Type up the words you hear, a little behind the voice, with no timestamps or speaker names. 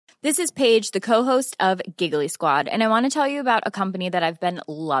This is Paige, the co-host of Giggly Squad, and I want to tell you about a company that I've been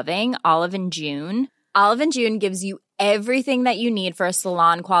loving, Olive & June. Olive & June gives you everything that you need for a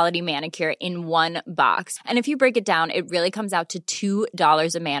salon-quality manicure in one box. And if you break it down, it really comes out to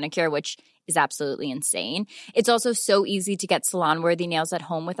 $2 a manicure, which is absolutely insane. It's also so easy to get salon-worthy nails at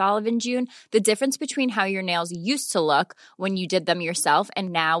home with Olive & June. The difference between how your nails used to look when you did them yourself and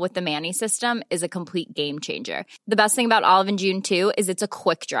now with the Mani system is a complete game changer. The best thing about Olive & June, too, is it's a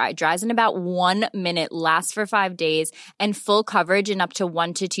quick dry. Dries in about 1 minute, lasts for 5 days, and full coverage in up to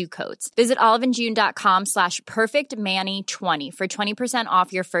 1 to 2 coats. Visit oliveandjune.com/perfectmani20 for 20%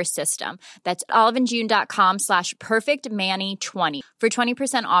 off your first system. That's oliveandjune.com/perfectmani20 for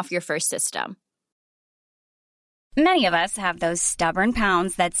 20% off your first system. Many of us have those stubborn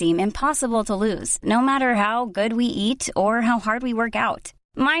pounds that seem impossible to lose, no matter how good we eat or how hard we work out.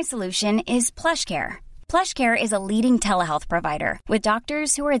 My solution is PlushCare. PlushCare is a leading telehealth provider with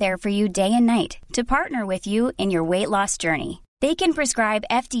doctors who are there for you day and night to partner with you in your weight loss journey. They can prescribe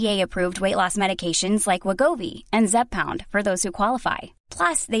FDA-approved weight loss medications like Wegovy and Zepbound for those who qualify.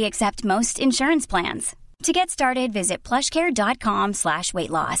 Plus, they accept most insurance plans. To get started, visit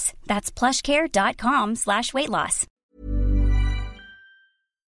plushcare.com/weightloss. That's plushcare.com/weightloss.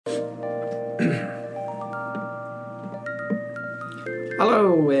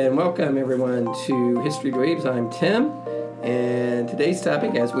 Hello and welcome everyone to History Dweebs. I'm Tim, and today's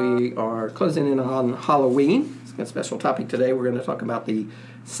topic, as we are closing in on Halloween, it's a special topic today. We're going to talk about the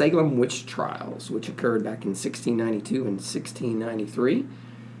Salem witch trials, which occurred back in 1692 and 1693.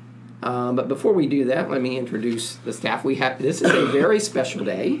 But before we do that, let me introduce the staff. This is a very special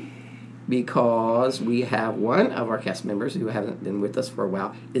day because we have one of our cast members who hasn't been with us for a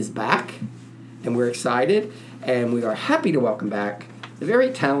while is back, and we're excited, and we are happy to welcome back the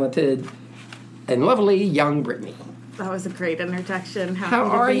very talented and lovely young Brittany. That was a great introduction. How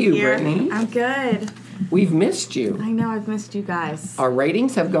are you, Brittany? I'm good. We've missed you. I know, I've missed you guys. Our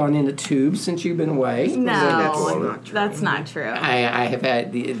ratings have gone into tubes since you've been away. No, that's not true. I've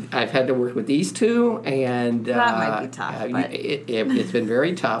had to work with these two, and that might be tough. But it's been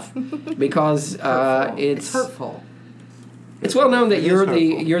very tough because it's hurtful. It's well known that you're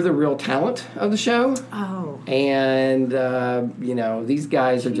the real talent of the show. Oh. And these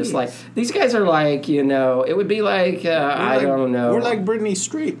guys are just like it would be like I don't know. We're like Britney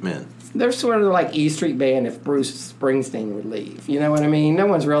Street men. They're sort of like E Street Band if Bruce Springsteen would leave. You know what I mean? No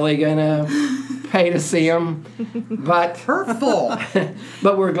one's really gonna pay to see him, but hurtful.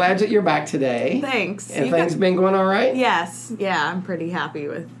 But we're glad that you're back today. Thanks. And things been going all right? Yes. Yeah, I'm pretty happy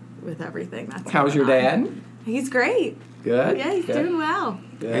with everything. How's your dad? He's great. Good. Yeah, he's doing well.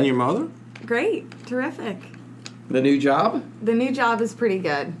 Good. And your mother? Great. Terrific. The new job? The new job is pretty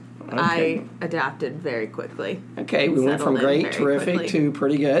good. Okay. I adapted very quickly. Okay, we went from great, terrific to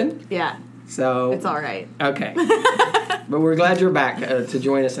pretty good. Yeah. So it's all right. Okay. But we're glad you're back to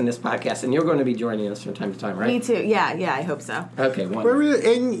join us in this podcast, and you're going to be joining us from time to time, right? Me too. Yeah, I hope so. Okay,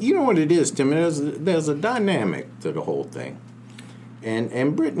 wonderful. And you know what it is, Tim? There's a dynamic to the whole thing.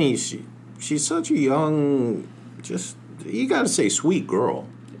 And Brittany, she's such a young, you got to say sweet girl.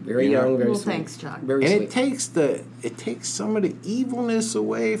 Very young, very sweet. Thanks, Chuck. Very and sweet. it takes some of the evilness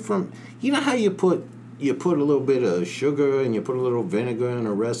away from, you know how you put a little bit of sugar and you put a little vinegar in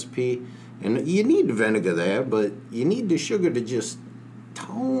a recipe, and you need the vinegar there, but you need the sugar to just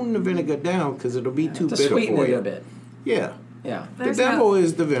tone the vinegar down because it'll be too bitter sweeten for it you. a bit. Yeah. Yeah. The devil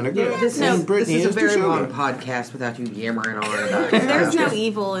is the vinegar. This is a very long podcast without you yammering on about it. There's no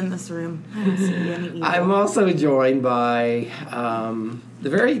evil in this room. I don't see any evil. I'm also joined by the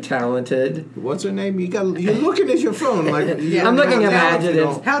very talented. What's her name? You're looking at your phone like. I'm looking at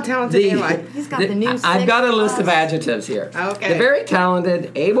adjectives. How talented am I? He's got the new. I've got a list of adjectives here. Okay. The very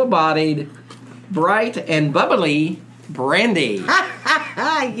talented, able-bodied, bright, and bubbly Brandy.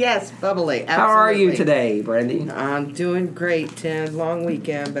 Yes, bubbly. Absolutely. How are you today, Brandy? I'm doing great, Tim. Long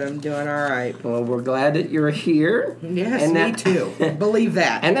weekend, but I'm doing all right. Well, we're glad that you're here. Yes, me too. Believe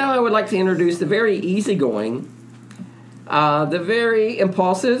that. And now I would like to introduce the very easygoing, the very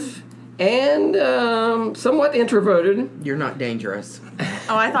impulsive, and somewhat introverted. You're not dangerous.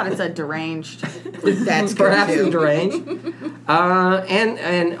 Oh, I thought it said deranged. That's perhaps good too. deranged.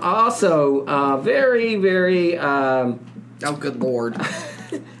 And also very, very oh, good Lord.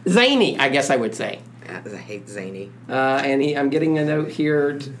 zany, I guess I would say. I hate zany. I'm getting a note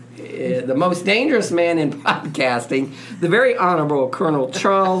here. The most dangerous man in podcasting, the very Honorable Colonel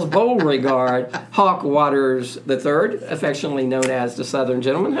Charles Beauregard Hawk Waters III, affectionately known as the Southern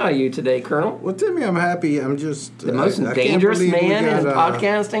Gentleman. How are you today, Colonel? Well, Timmy, I'm happy. I'm just... The most dangerous man in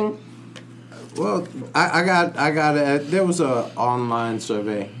podcasting? Well, I got there was a online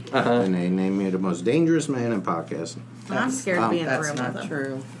survey, and they named me the most dangerous man in podcasting. I'm scared to be in the That's room not with him.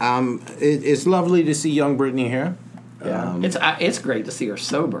 true. It's lovely to see young Brittany here. Yeah. It's great to see her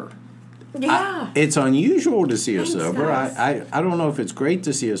sober. Yeah. It's unusual to see her Thanks, sober. guys. I don't know if it's great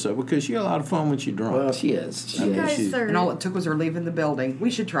to see her sober because she had a lot of fun when she drunk. Well, she is. You guys she's- And all are. it took was her leaving the building. We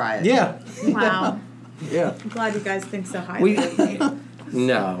should try it. Yeah, Wow. yeah. I'm glad you guys think so highly We of me.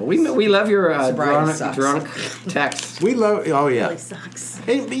 no, we love your Sobriety sucks. drunk text. We love. Oh yeah. Really sucks.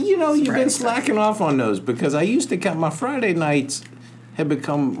 Hey, but you know, you've been Right. slacking off on those because I used to count my Friday nights had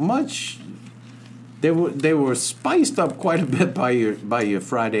become much. They were spiced up quite a bit by your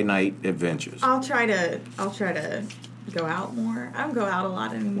Friday night adventures. I'll try to go out more. I don't go out a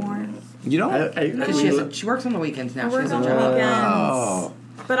lot anymore. You know, She works on the weekends now. I She work doesn't on the drive. weekends. Oh.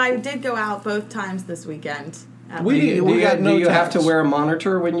 But I did go out both times this weekend. at We least. did- Do you, got no do you have to ties. wear a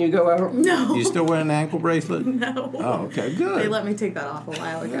monitor when you go out? No. you still wearing an ankle bracelet? No. Oh, okay, good. They let me take that off a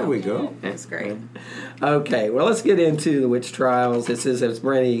while ago. There we go. It's great. Okay, well, let's get into the witch trials. This is, as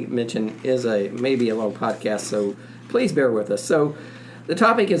Brandy mentioned, is maybe a long podcast, so please bear with us. So, the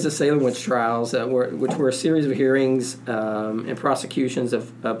topic is the Salem witch trials, which were a series of hearings and prosecutions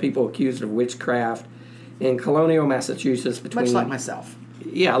of people accused of witchcraft in colonial Massachusetts between. Much like myself.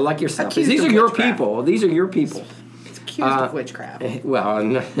 Yeah, like yourself. Accused These of are your witchcraft. people. These are your people. It's accused of witchcraft.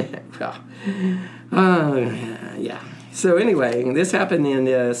 Well, yeah. So anyway, this happened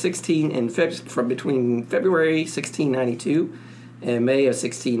in from between February 1692 and May of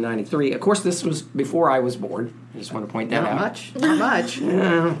 1693. Of course, this was before I was born. I just want to point that Not out. much. Not much.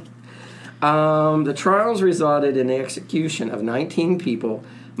 The trials resulted in the execution of 19 people,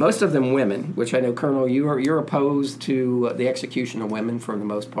 most of them women. Which I know, Colonel, you're opposed to the execution of women for the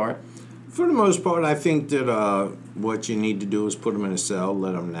most part. For the most part, I think that what you need to do is put them in a cell,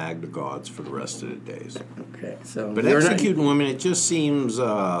 let them nag the guards for the rest of the days. Okay, so But you're not- executing women, it just seems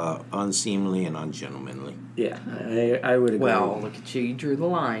unseemly and ungentlemanly. Yeah, I would agree. Well, look at you. You drew the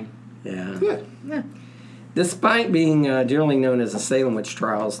line. Yeah. Yeah. Despite being generally known as the Salem witch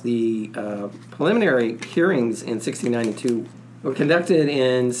trials, the preliminary hearings in 1692 were conducted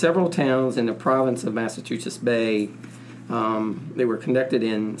in several towns in the province of Massachusetts Bay. They were conducted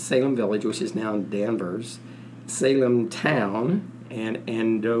in Salem Village, which is now Danvers, Salem Town, and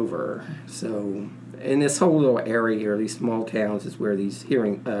Andover. So, in this whole little area here, these small towns, is where these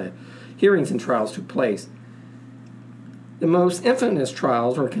hearings and trials took place. The most infamous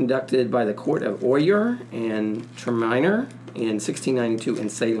trials were conducted by the Court of Oyer and Treminer in 1692 in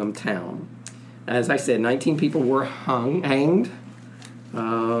Salem Town. As I said, 19 people were hanged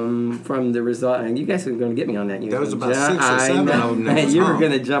from the result. And you guys are going to get me on that. There was about 6 or 7 of them that was You were hung.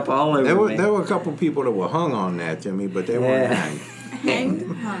 going to jump all over me. There were a couple people that were hung on that, Jimmy, but they weren't hanged.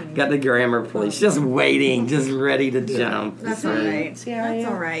 Hanged, hung. Got the grammar police just waiting, just ready to jump. That's all right. That's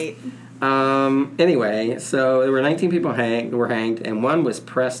all right. Anyway, so there were 19 people were hanged, and one was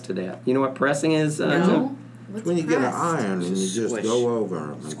pressed to death. You know what pressing is? Jim? No. What's When you get an pressed? iron and you just Squish. go over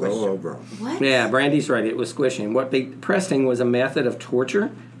them and go over them. What? Yeah, Brandy's right. It was squishing. Pressing was a method of torture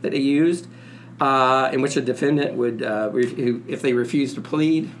that they used, in which a defendant would, if they refused to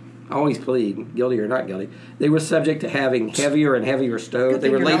plead, always plead, guilty or not guilty, they were subject to having heavier and heavier stones. Good They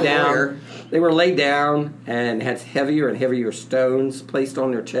thing were you're laid not a down. lawyer. They were laid down and had heavier and heavier stones placed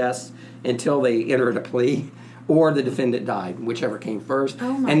on their chests until they entered a plea, or the defendant died, whichever came first.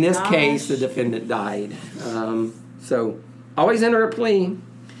 Oh my In this gosh. case, the defendant died. So always enter a plea.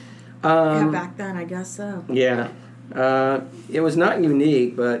 Yeah, back then, I guess so. Yeah. It was not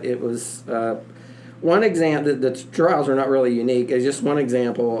unique, but it was one example. The trials are not really unique. It's just one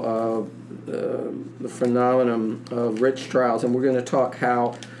example of the phenomenon of witch trials. And we're going to talk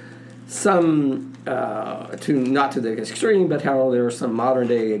how some, not to the extreme, but how there are some modern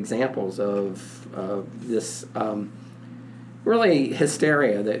day examples of this really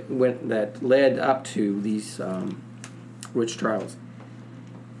hysteria that led up to these witch trials.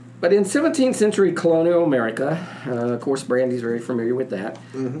 But in 17th century colonial America, of course, Brandy's very familiar with that,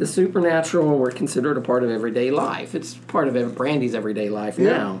 the supernatural were considered a part of everyday life. It's part of Brandy's everyday life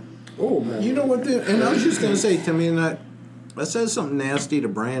now. Oh, you know what? And I was just going to say, Timmy, and I said something nasty to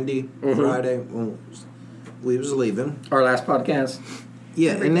Brandy Friday when we was leaving. Our last podcast.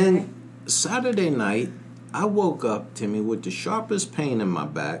 Yeah, and then Saturday night, I woke up, Timmy, with the sharpest pain in my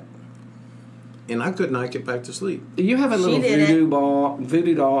back, and I could not get back to sleep. Do you have a little did it.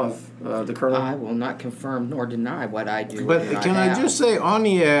 voodoo doll of the Colonel? I will not confirm nor deny what I do. But or can I have. just say on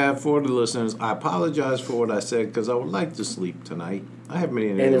the air for the listeners, I apologize for what I said because I would like to sleep tonight. I haven't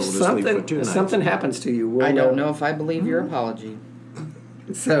been and able if to sleep for 2 something nights. if something happens to you, we'll I don't know. know if I believe your apology.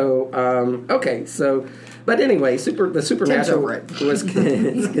 Okay, so, but anyway, the supernatural was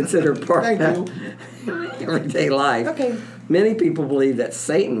considered part of everyday life. Okay. Many people believe that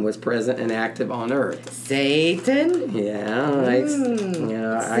Satan was present and active on Earth. Satan? Yeah,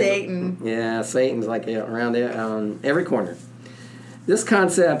 Satan. Satan's like around on every corner. This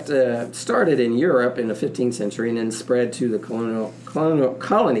concept started in Europe in the 15th century and then spread to the colonial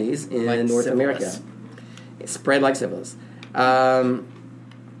colonies in North America. It spread like syphilis.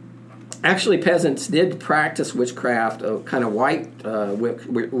 Actually, peasants did practice witchcraft, kind of white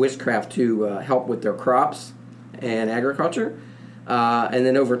witchcraft, to help with their crops and agriculture. And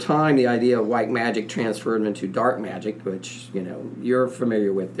then over time, the idea of white magic transferred into dark magic, which, you're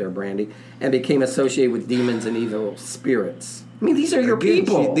familiar with there, Brandy, and became associated with demons and evil spirits. I mean, these are your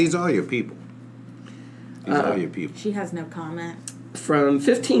people. These are your people. These are your people. She has no comment. From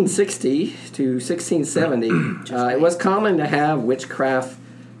 1560 to 1670, it was common to have witchcraft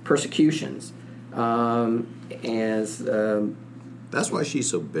persecutions. That's why she's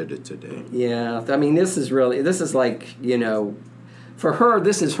so bitter today. Yeah, I mean, this is like, for her,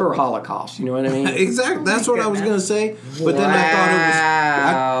 this is her Holocaust. You know what I mean? Exactly. That's what I was going to say. But then I thought it was.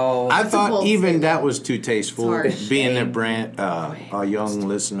 I thought even that was too tasteful. Being that our young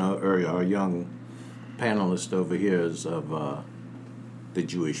listener or our young panelist over here is of the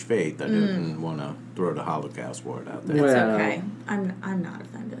Jewish faith. I didn't want to throw the Holocaust word out there. It's okay. I'm not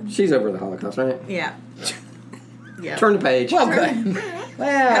offended. She's over the Holocaust, right? Yeah. Yeah. Turn the page. Well, good.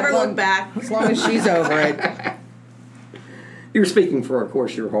 Never look back. As long as she's over it. You're speaking for, of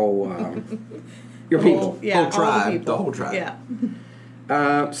course, your whole your people. Yeah, whole tribe. all the people. The whole tribe.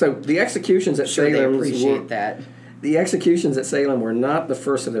 Yeah. So the executions at Sure, they Salem appreciate that. The executions at Salem were not the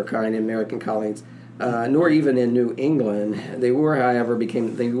first of their kind in American colonies, nor even in New England. They were, however,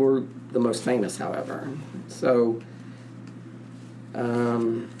 the most famous. However, so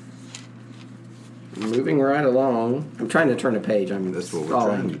moving right along. I'm trying to turn the page. That's what we're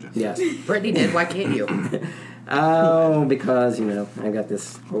trying to do. Yes. Brittany did. Why can't you? Oh, because, I got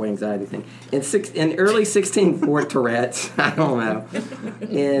this whole anxiety thing. In early 1640s, Tourette's, I don't know.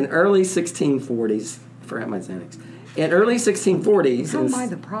 In early 1640s, I forgot my Xanax. In early 1640s... How am I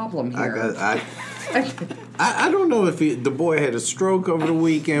the problem here? I don't know if the boy had a stroke over the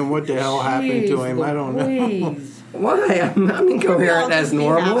weekend. What the hell happened to him? I don't know. Why? I'm incoherent as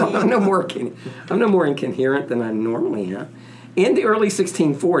normal. I'm no more incoherent than I normally am. In the early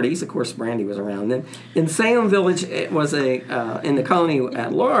 1640s, of course, Brandy was around then. In Salem Village, it was in the colony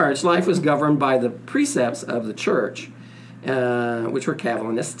at large, life was governed by the precepts of the church, which were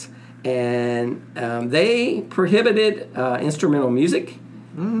Calvinists, and they prohibited instrumental music,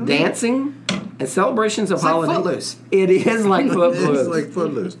 dancing, and celebrations of holidays. Like Footloose. It is like Footloose. It's like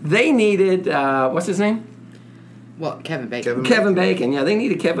Footloose. They needed what's his name? Well, Kevin Bacon. Kevin Bacon. Yeah, they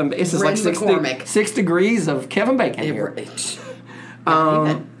needed Kevin Bacon. This is like 6 degrees of Kevin Bacon here.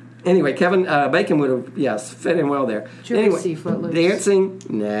 Anyway, Kevin Bacon would have, fit in well there. Did you ever see Footloose? Dancing,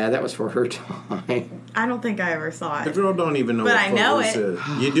 nah, that was for her time. I don't think I ever saw The it. girl don't even know But what I know Footloose it.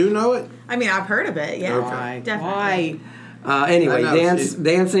 is. You do know it? I mean, I've heard of it. Yeah. Okay. Definitely. Why? Anyway, I know,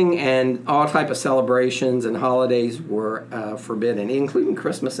 dancing and all type of celebrations and holidays were forbidden, including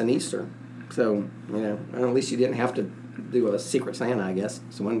Christmas and Easter. So, at least you didn't have to do a Secret Santa, I guess.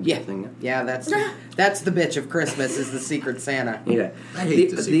 It's one thing. Yeah, that's the bitch of Christmas is the Secret Santa. Yeah. I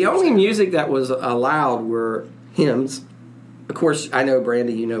hate the only music that was allowed were hymns. Of course, I know,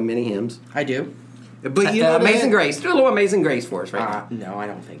 Brandy, you know many hymns. I do. But Amazing Grace. Do a little Amazing Grace for us, right? No, I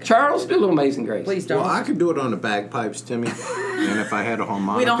don't think. Charles, do a little Amazing Grace. Please don't. Well, I could do it on the bagpipes, Timmy. And if I had a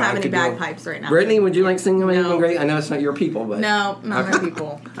harmonica, We don't have I any could do it. bagpipes right now. Brittany, would you like to sing Amazing No. Grace? I know it's not your people, but... No, not my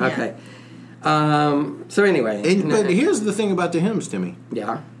people. Yeah. Okay. So anyway... But here's the thing about the hymns, Timmy.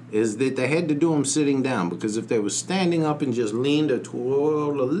 Yeah. Is that they had to do them sitting down, because if they were standing up and just leaned or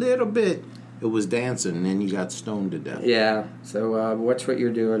twirled a little bit, it was dancing, and then you got stoned to death. Yeah. So watch what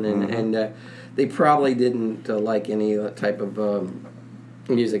you're doing, and they probably didn't like any type of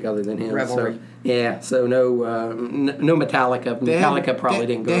music other than him. Revelry. So no Metallica. Metallica probably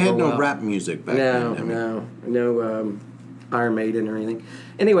didn't go They had over no well. rap music back then. No Iron Maiden or anything.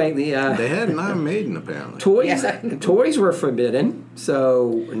 Anyway, They had an Iron Maiden, apparently. Toys were forbidden.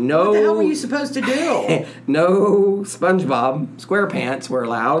 So no. What the hell were you supposed to do? No SpongeBob SquarePants were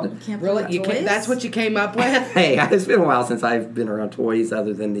allowed. Can't Really? play toys? That's what you came up with? Hey, it's been a while since I've been around toys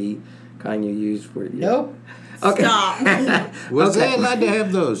other than the kind you use for. Nope. Okay. Stop. Was Okay. they allowed to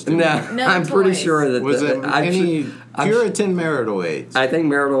have those? Timmy? No, I'm pretty toys. sure that Was there any Puritan marital aids? I think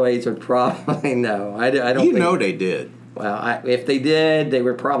marital aids would probably no. I don't. You think, know they did. Well, if they did, they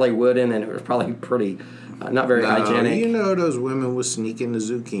were probably wooden, and it was probably pretty not very hygienic. You know those women were sneaking the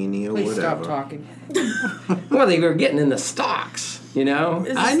zucchini or Please whatever. stop talking. Well, they were getting in the stocks, you know.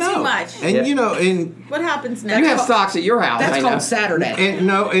 This is I know. too much. And Yeah. you know, and What happens next? You have stocks at your house. That's I know. called Saturday. and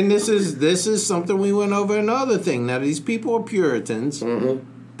no, and this is something we went over another thing. Now these people are Puritans. Mm-hmm.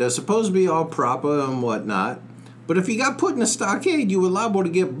 They're supposed to be all proper and whatnot. But if you got put in a stockade, you were liable to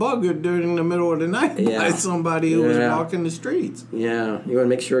get buggered during the middle of the night by somebody who was walking the streets. Yeah, you want to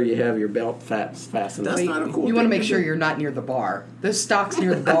make sure you have your belt fastened. That's not a cool You want to thing make to sure do. you're not near the bar. Those stocks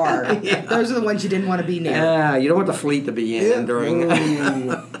near the bar. Those are the ones you didn't want to be near. Yeah, you don't want the fleet to be in during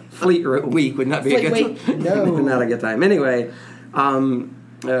Fleet Week would not be Fleet a good Week? time. No. Not a good time. Anyway,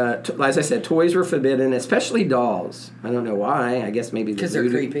 as I said, toys were forbidden, especially dolls. I don't know why. I guess maybe Because they're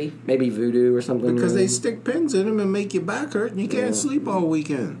creepy. Maybe voodoo or something. Because they stick pins in them and make your back hurt, and you can't sleep all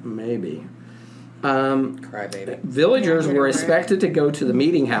weekend. Maybe. Crybaby. Villagers Yeah, were right. expected to go to the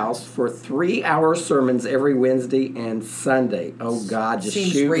meeting house for 3-hour sermons every Wednesday and Sunday. Oh God, just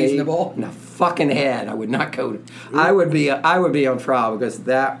Seems shoot reasonable. me in the fucking head. I would not go. I would be on trial because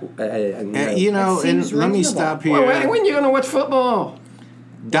that. And, you know, That and seems let me reasonable. stop Well, here. when you gonna watch football?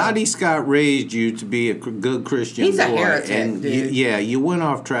 Dottie Scott raised you to be a good Christian He's a boy, heretic, and dude. you went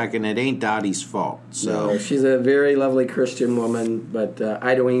off track, and it ain't Dottie's fault. So No, she's a very lovely Christian woman, but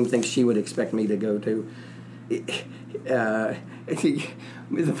I don't even think she would expect me to go to.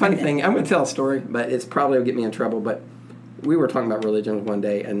 The funny thing, I'm going to tell a story, but it's probably will get me in trouble. But we were talking about religion one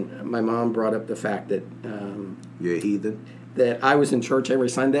day, and my mom brought up the fact that you're a heathen. that I was in church every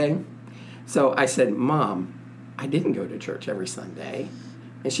Sunday. So I said, "Mom, I didn't go to church every Sunday."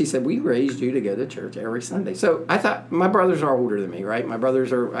 And she said, "We raised you to go to church every Sunday." So I thought, my brothers are older than me, right?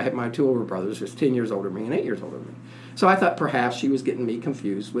 I have my 2 older brothers, who's 10 years older than me and 8 years older than me. So I thought perhaps she was getting me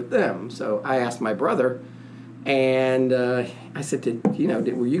confused with them. So I asked my brother, and I said,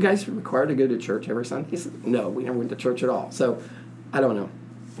 were you guys required to go to church every Sunday? He said, "No, we never went to church at all." So I don't know.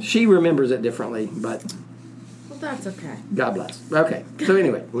 She remembers it differently, but Well, that's okay. God bless. Okay, so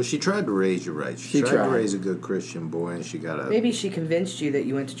anyway. Well, she tried to raise you right. She tried to raise a good Christian boy, and she got a... Maybe she convinced you that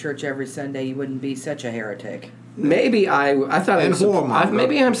you went to church every Sunday, you wouldn't be such a heretic. Maybe I thought And whoremonger.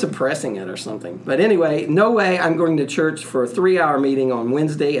 maybe I'm suppressing it or something. But anyway, no way I'm going to church for a 3-hour meeting on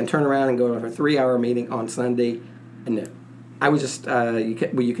Wednesday and turn around and go for a 3-hour meeting on Sunday. No. I was just, you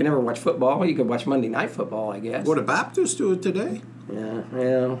can never watch football. You could watch Monday Night Football, I guess. Well, the Baptists do it today. Yeah,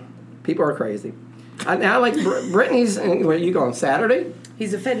 well, people are crazy. I like Brittany's, where you go on Saturday?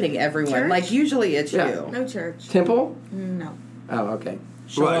 He's offending everyone. Church? Like, usually it's Yeah. you. No church. Temple? No. Oh, okay.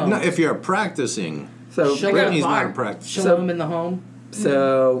 Well, no, if you're practicing, So, Shalom. Brittany's bar. not practicing. Shalom in the home.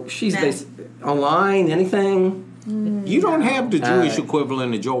 so she's Nah. online, anything? You don't have the Jewish right.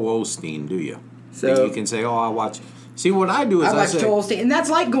 equivalent of Joel Osteen, do you? So- That you can say, "Oh, I watch." See, what I do is I watch say, Joel Osteen, and that's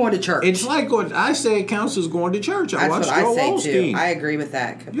like going to church. it's like what I say. It counts as going to church. I that's watch what Joel I say Osteen. too. I agree with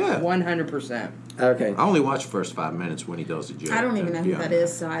that. Yeah. 100%. Okay. I only watch the first 5 minutes when he does the joke. I don't even know who that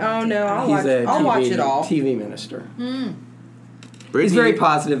is, so I Oh don't no, I'll watch it all. TV minister. Brittany, He's very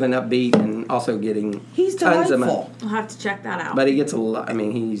positive and upbeat, and also getting He's tons of money. delightful. I'll have to check that out. But he gets a lot. I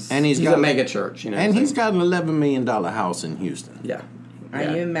mean, he's he's a got- mega church, you know. and so- he's got an $11 million house in Houston. yeah. I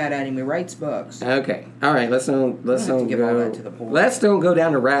ain't even mad at him. He writes books. Okay. All right. Let's don't have to give all go. that to the poor. Let's don't go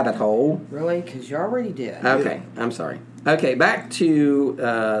down a rabbit hole. Really? Because you already did. Okay. I'm sorry. Okay. Back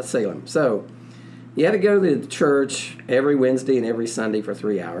to Salem. So you had to go to church every Wednesday and every Sunday for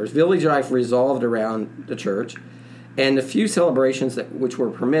 3 hours. Village life revolved around the church, and the few celebrations which were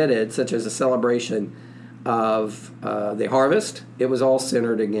permitted, such as a celebration of the harvest, it was all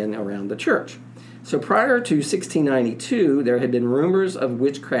centered again around the church. So prior to 1692, there had been rumors of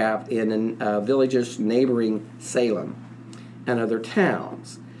witchcraft in villages neighboring Salem and other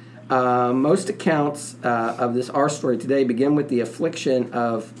towns. Most accounts of our story today begin with the affliction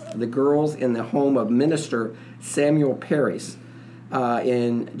of the girls in the home of minister Samuel Parris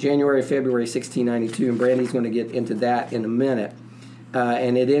in January, February 1692, and Brandy's going to get into that in a minute.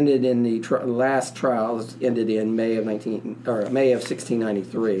 And it ended in the last trials ended in May of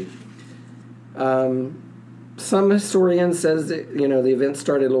 1693. Some historians says that, the event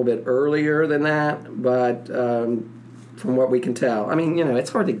started a little bit earlier than that, but from what we can tell, I mean,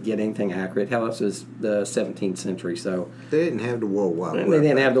 it's hard to get anything accurate. Hell, this was the 17th century, so They didn't have the World Wide Web. they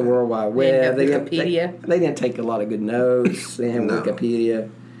didn't have the World Wide Web. They didn't have Wikipedia. They didn't take a lot of good notes. They didn't have No. Wikipedia.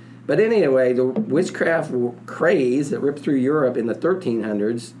 But anyway, the witchcraft craze that ripped through Europe in the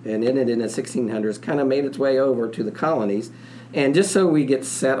 1300s and ended in the 1600s kind of made its way over to the colonies. And just so we get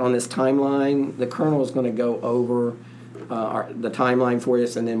set on this timeline, the Colonel is going to go over the timeline for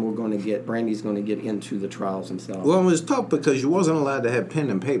us, and then Brandy's going to get into the trials themselves. Well, it was tough because you wasn't allowed to have pen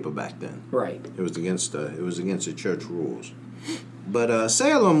and paper back then. Right. It was against the church rules. But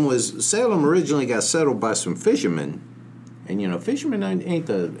Salem originally got settled by some fishermen, and fishermen ain't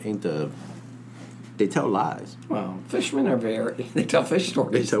the they tell lies. Well, fishermen are they tell fish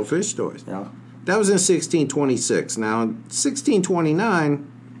stories. They tell fish stories. Yeah. That was in 1626. Now, in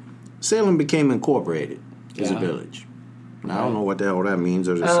 1629, Salem became incorporated as a village. Now, I don't know what the hell that means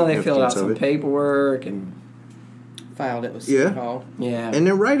or the significance they filled out of some it. paperwork and Filed it with City Hall. yeah. And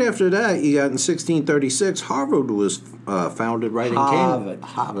then right after that, you got in 1636, Harvard was founded right in Cambridge.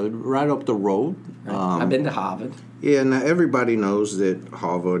 Harvard, right up the road. I've been to Harvard. Yeah, now everybody knows that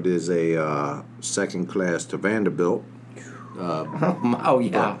Harvard is a second class to Vanderbilt. Oh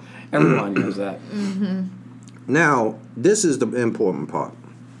yeah, everyone knows that. Now, this is the important part.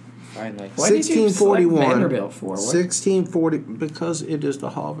 Finally. What did you select 1641. Vanderbilt for? What? 1640, because it is the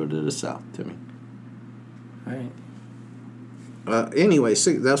Harvard of the South, Timmy. All right. Anyway,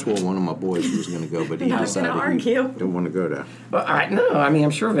 that's where one of my boys was going to go, but he Not decided gonna he argue. didn't want to go there. Well, all right. No, I mean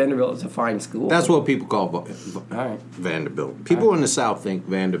I'm sure Vanderbilt is a fine school. That's what people call all right. Vanderbilt. People in the South think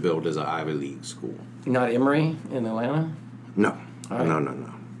Vanderbilt is an Ivy League school. Not Emory in Atlanta. No, right.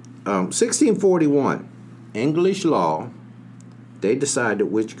 no. 1641, English law, they decided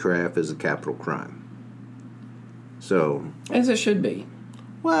witchcraft is a capital crime. So, As it should be.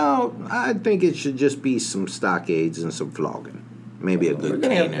 well, I think it should just be some stockades and some flogging. Maybe a good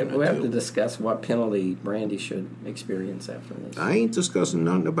cane and We a have to two. discuss what penalty Brandy should experience after this. I ain't discussing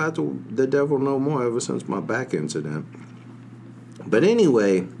nothing about the devil no more ever since my back incident. But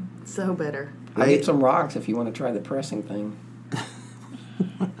anyway, So bitter. I'll get some rocks if you want to try the pressing thing.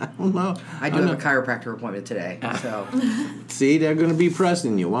 I don't know. I do have a chiropractor appointment today, so See, they're going to be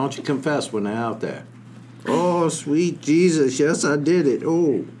pressing you. Why don't you confess when they're out there? Oh, sweet Jesus, yes, I did it.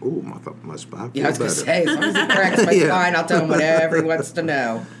 Oh, my spine feels yeah, I was gonna better. say, as long as he cracks my Yeah. spine, I'll tell him whatever he wants to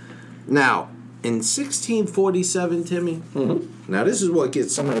know. Now, in 1647, Timmy, now this is what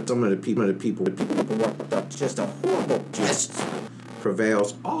gets some of the people worked up. Just a horrible pest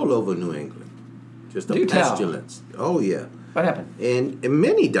prevails all over New England. Just a Do tell. pestilence. Oh, yeah. What happened? And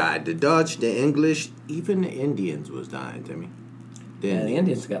many died. The Dutch, the English, even the Indians was dying, Timmy. Yeah, the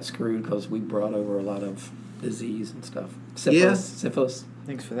Indians got screwed because we brought over a lot of disease and stuff. Yeah. Syphilis.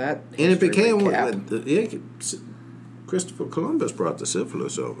 Thanks for that. And it history became recap. Christopher Columbus brought the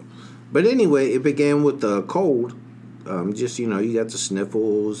syphilis over. But anyway, it began with the cold. You got the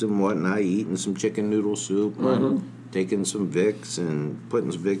sniffles and whatnot, eating some chicken noodle soup, taking some Vicks and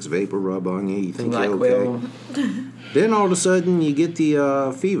putting some Vicks vapor rub on you. You think you're okay. Then all of a sudden you get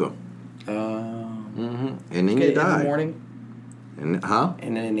the fever. And then Get you it in die. the morning. And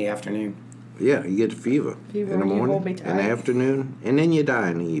And then in the afternoon. Yeah, you get the fever Fever in the when you morning, hold me in the tight. afternoon, and then you die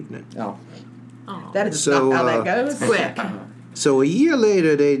in the evening. Oh, Oh. that is So, not how that goes. Quick. So a year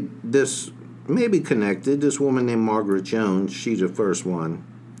later, this maybe connected. This woman named Margaret Jones, she's the first one.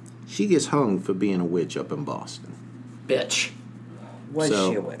 She gets hung for being a witch up in Boston. Bitch. Was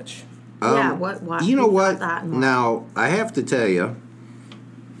So- she a witch? Yeah, what? You know who what? thought that? Now I have to tell you,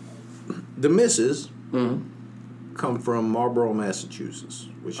 the missus come from Marlborough, Massachusetts,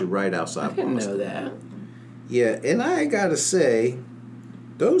 which is right I outside didn't Boston. know that. Yeah, and I gotta say,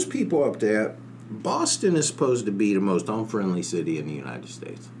 those people up there, Boston is supposed to be the most unfriendly city in the United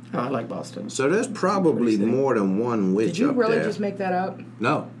States. Oh, I like Boston. So there's probably more than one witch Did you up really there. just make that up?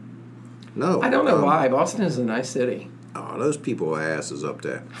 No. I don't know why. Boston is a nice city. Oh, those people are asses up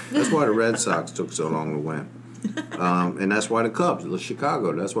there. That's why the Red Sox took so long to win. And that's why the Cubs,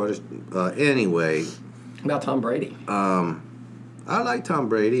 Chicago, that's why anyway, About Tom Brady. I like Tom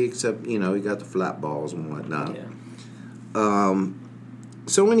Brady, except, he got the flat balls and whatnot. Yeah.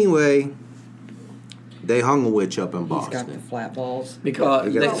 So anyway, they hung a witch up in He's got the Boston. flat balls.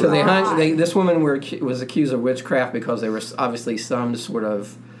 Because got they the- hung. This woman was accused of witchcraft because there was obviously some sort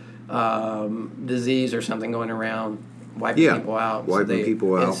of disease or something going around, wiping people out. Wiping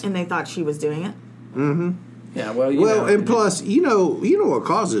people out. And they thought she was doing it. Yeah, well, And plus, you know what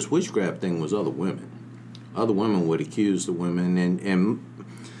caused this witchcraft thing was other women. Other women would accuse the women, and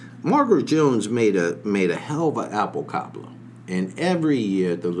Margaret Jones made a hell of an apple cobbler. And every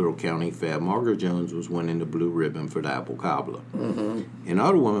year at the little county fair, Margaret Jones was winning the blue ribbon for the apple cobbler. Mm-hmm. And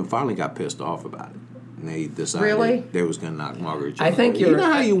other women finally got pissed off about it. And they decided they was going to knock Margaret Jones. I think you know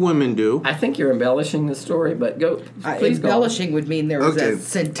how you women do. I think you're embellishing the story, but please go. Embellishing would mean there was Okay. a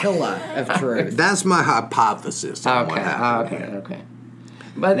scintilla of truth. That's my hypothesis on what happened. Okay.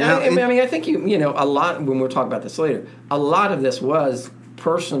 But Now, I think a lot, when we'll talk about this later, a lot of this was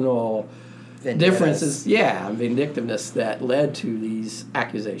personal differences, vindictiveness that led to these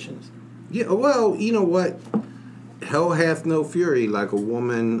accusations. Yeah, well, you know what? Hell hath no fury like a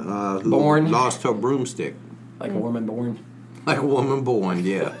woman who lost her broomstick. Like a woman born. Like a woman born,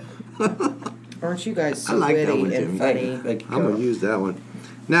 yeah. Aren't you guys so I like that witty one, and Jimmy. funny? I'm going to use that one.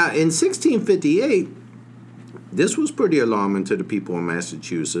 Now, in 1658, this was pretty alarming to the people in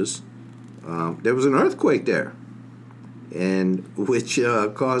Massachusetts. There was an earthquake there, and which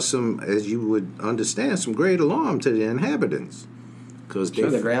caused some, as you would understand, some great alarm to the inhabitants. Because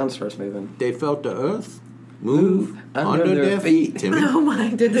the ground starts moving. They felt the earth move under their feet. Timmy. Oh my!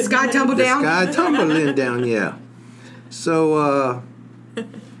 Did the sky tumble down? The sky tumbling down, yeah. So,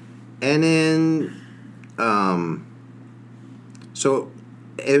 and then,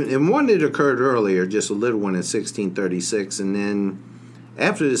 and one that occurred earlier, just a little one in 1636, and then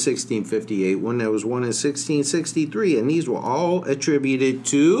after the 1658 one, there was one in 1663, and these were all attributed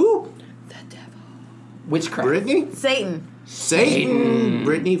to The devil. Witchcraft. Brittany? Satan.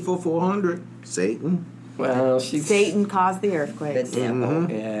 Brittany for 400. Satan. Well, Satan caused the earthquake. The devil.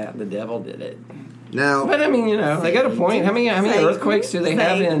 Yeah, the devil did it. Now, But I mean, they got a point. How many Satan. earthquakes do they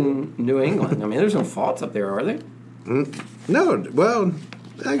have Satan. in New England? I mean, there's no faults up there, are there? no, well,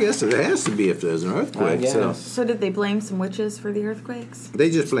 I guess it has to be if there's an earthquake. So guess. So did they blame some witches for the earthquakes? they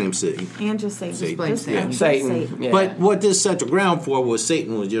just blame Satan. And just Satan. Satan. Blame Satan. Satan. Yeah. But what this set the ground for was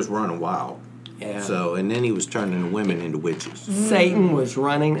Satan was just running wild. Yeah. So, and then he was turning the women into witches. Satan was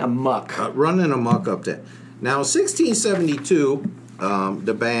running amok. Running amok up there. Now, 1672,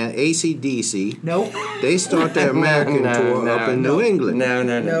 the band AC/DC, Nope. they start their American tour up in New England.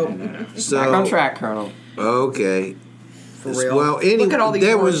 Nope. So, Back on track, Colonel. okay. For real. Well, anyway, Look at all these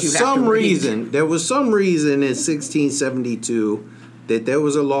there words was you have some to read. reason. There was some reason in 1672 that there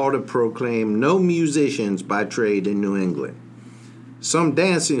was a law to proclaim no musicians by trade in New England. Some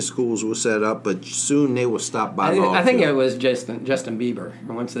dancing schools were set up, but soon they were stopped by law. I think it was Justin Bieber.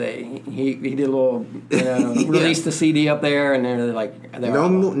 And once he did a little, released the CD up there, and they're like, No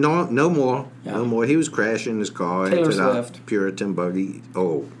more. Yeah. No more. He was crashing his car Taylor into that Swift. Puritan buggy.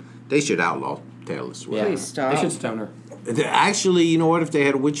 Oh, they should outlaw Taylor Swift. Yeah, Please stop. They should stone her. Actually, you know what? If they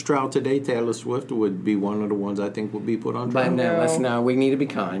had a witch trial today, Taylor Swift would be one of the ones I think would be put on trial. But no, we need to be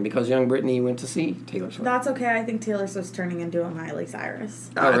kind because young Brittany went to see Taylor Swift. That's okay. I think Taylor Swift's turning into a Miley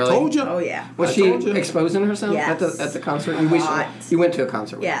Cyrus. I really? told you. Oh yeah. Was I she told you. exposing herself Yes. at the concert? Hot. You went to a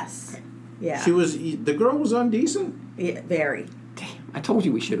concert with her. Yes. Yeah. She was. The girl was undecent. Yeah, very. Damn, I told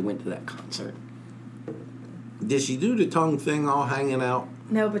you we should have went to that concert. Did she do the tongue thing all hanging out?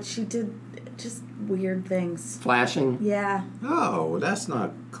 No, but she did just weird things. Flashing. Yeah. Oh, that's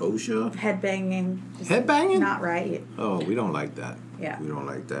not kosher. Headbanging. Just Headbanging? Not right. Oh, we don't like that. Yeah. We don't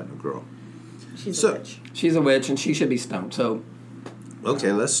like that in a girl. She's So- a witch. She's a witch and she should be stoned. So,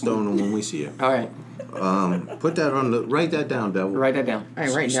 Okay, let's stone her when we see her. all right, Put that on the. Write that down, devil. write that down. I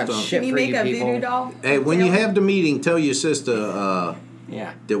ain't writing down Stop. shit Can you for make you a people. voodoo doll? Hey, when you have the meeting, tell your sister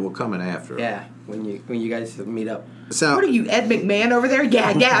Yeah, that we're coming after her. yeah. When you guys meet up. So, What are you, Ed McMahon over there?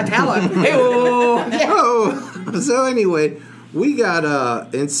 Yeah, tell him. oh, so anyway, we got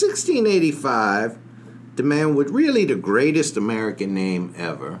in 1685, the man with really the greatest American name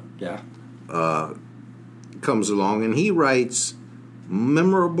ever Yeah. comes along, and he writes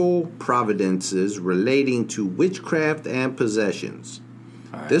memorable providences relating to witchcraft and possessions.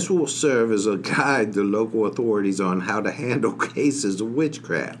 All right. This will serve as a guide to local authorities on how to handle cases of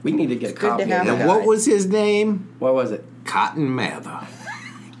witchcraft. We need to get a good to copy. have of a that. And what was his name? What was it? Cotton Mather.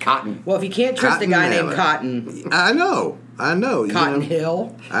 Cotton. Well, if you can't trust a guy Cotton named Mallet. Cotton, I know. You Cotton know.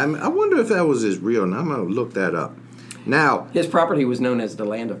 Hill. I wonder if that was his real name. I'm going to look that up. Now, His property was known as the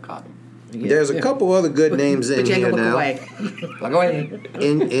Land of Cotton. there's a couple other good names in But you ain't here gonna look now. away. Well, go ahead.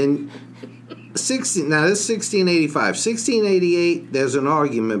 In 16, now this is 1685. 1688, there's an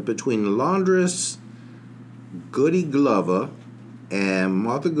argument between the laundress Goody Glover and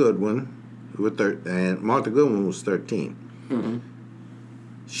Martha Goodwin, and Martha Goodwin was 13. Mm-hmm.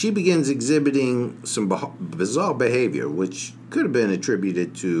 She begins exhibiting some bizarre behavior, which could have been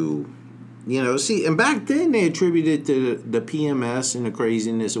attributed to, and back then they attributed to the PMS and the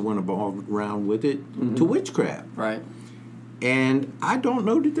craziness that went around with it to witchcraft. Right. And I don't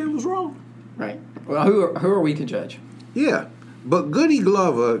know that was wrong. Right. Well, who are we to judge? Yeah, but Goody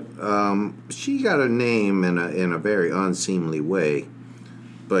Glover, she got a name in a very unseemly way,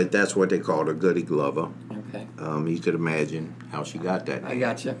 but that's what they called her, Goody Glover. Okay. You could imagine how she got that I name.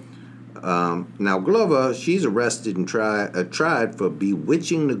 got you. Now Glover, she's arrested and tried for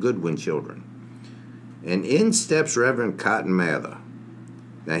bewitching the Goodwin children, and in steps Reverend Cotton Mather.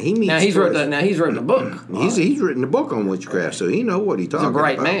 Now he meets. He's written a book. He's written a book on witchcraft, so he know what he's talking about.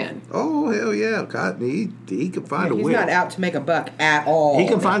 He's a bright man. Oh hell yeah, Cotton. He can find a witch. He's not out to make a buck at all. He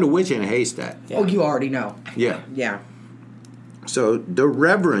can find a witch in a haystack. Yeah. Oh, you already know. Yeah. Yeah. So the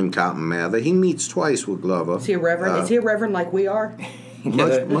Reverend Cotton Mather, he meets twice with Glover. Is he a reverend? Is he a reverend like we are?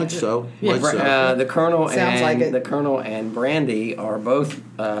 Much so. The Colonel Sounds like it. The Colonel and Brandy are both.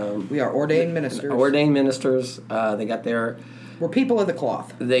 We are ordained ministers. Ordained ministers. They got their. We're people of the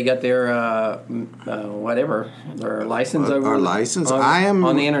cloth. They got their whatever their license over. Our license. I am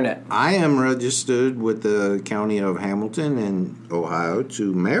on the internet. I am registered with the county of Hamilton in Ohio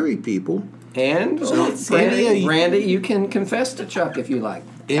to marry people. And Brandy, you can confess to Chuck if you like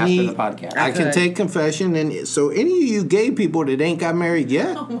after the podcast. I can take confession, and so any of you gay people that ain't got married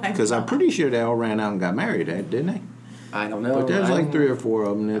yet, because I'm pretty sure they all ran out and got married, didn't they? I don't know. But there's like 3 or 4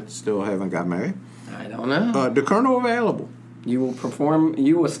 of them that still haven't got married. I don't know. The Colonel available. You will perform.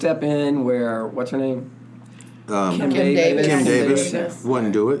 You will step in where what's her name? Kim Davis. Kim Davis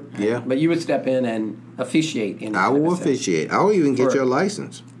wouldn't do it. Yeah, but you would step in and officiate. I will officiate. I'll even get your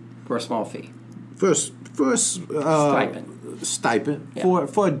license for a small fee. For a stipend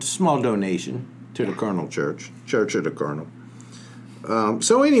for a small donation to the Colonel Church of the Colonel.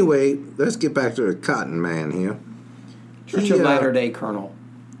 So anyway, let's get back to the Cotton Man here. Church of Latter-day Colonel.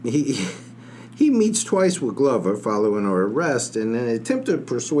 He meets twice with Glover following her arrest and an attempt to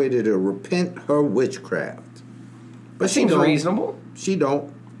persuade her to repent her witchcraft. But seems reasonable. She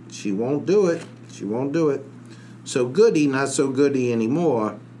won't do it. She won't do it. So Goody, not so Goody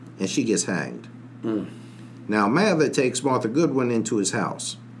anymore, and she gets hanged. Now Mather takes Martha Goodwin into his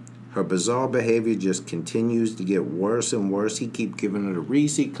house. Her bizarre behavior just continues to get worse and worse. He keeps giving her the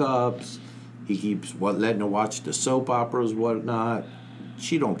Reese cups. He keeps letting her watch the soap operas, whatnot.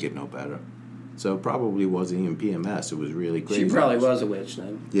 She don't get no better. So it probably wasn't even PMS. It was really crazy. She probably was a witch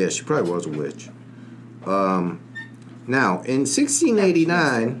then. Yeah, she probably was a witch. Now, in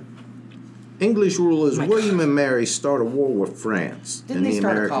 1689, English rulers William and Mary start a war with France in the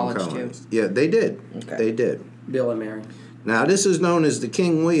American colonies. Too? Yeah, they did. Okay. They did. Bill and Mary. Now, this is known as the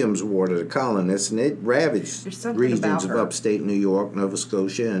King William's War to the colonists, and it ravaged regions of upstate New York, Nova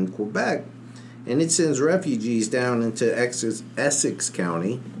Scotia, and Quebec. And it sends refugees down into Essex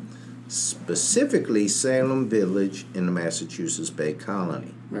County, specifically Salem Village in the Massachusetts Bay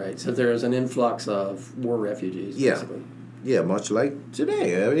Colony. Right, so there's an influx of war refugees, basically. Yeah, much like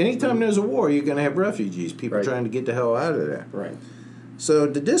today. Anytime there's a war, you're going to have refugees, people trying to get the hell out of there. Right. So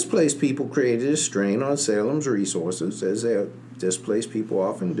the displaced people created a strain on Salem's resources, as displaced people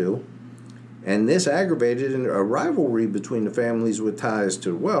often do. And this aggravated a rivalry between the families with ties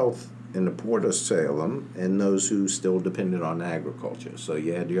to wealth in the port of Salem and those who still depended on agriculture. So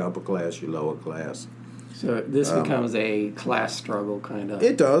you had your upper class, your lower class. So this becomes a class struggle, kind of.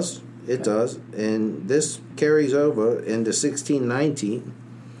 It does. It does. And this carries over into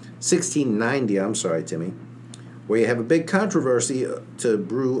 1690, I'm sorry, Timmy, where you have a big controversy to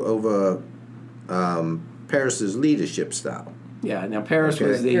brew over Paris's leadership style. Yeah, now Paris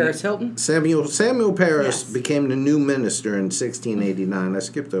was the... Paris Hilton? Samuel Paris became the new minister in 1689. I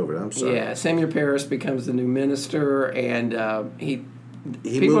skipped over that. I'm sorry. Yeah, Samuel Paris becomes the new minister, and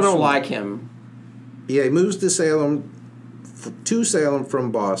people don't like him. Yeah, he moves to Salem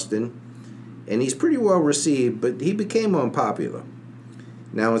from Boston, and he's pretty well received, but he became unpopular.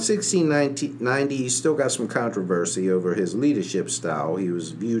 Now, in 1690, he still got some controversy over his leadership style. He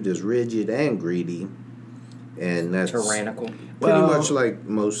was viewed as rigid and greedy, and that's tyrannical. Pretty much like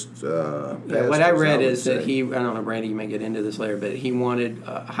most. What I read is that I don't know, Brandy, you may get into this later, but he wanted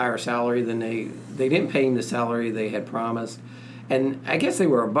a higher salary than they didn't pay him the salary they had promised. And I guess they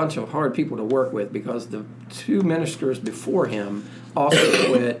were a bunch of hard people to work with because the 2 ministers before him also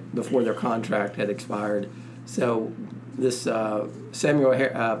quit before their contract had expired. So this Samuel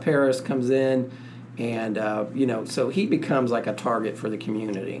Paris comes in, and so he becomes like a target for the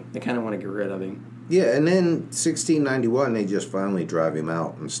community. They kind of want to get rid of him. Yeah, and then 1691, they just finally drive him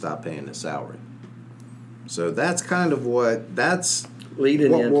out and stop paying his salary. So that's kind of that's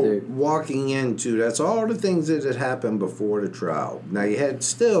walking into. That's all the things that had happened before the trial. Now, you had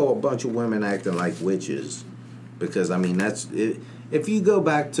still a bunch of women acting like witches, because, I mean, that's it. If you go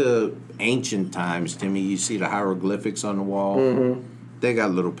back to ancient times, Timmy, you see the hieroglyphics on the wall. Mm-hmm. They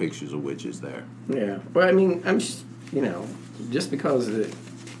got little pictures of witches there. Yeah. But, I mean, I'm just, just because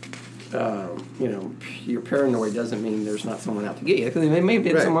you're paranoid doesn't mean there's not someone out to get you. Because there may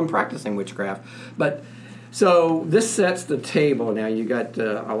be someone practicing witchcraft. But, so this sets the table. Now, you got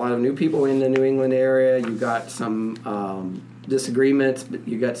a lot of new people in the New England area. You got some disagreements. But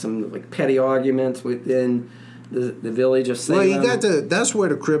you got some, petty arguments within the village of Well, Salem. that's where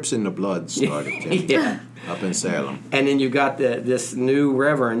the Crips and the Bloods started. Tim. Yeah. Up in Salem. And then you got this new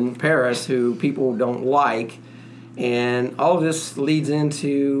Reverend Paris who people don't like, and all of this leads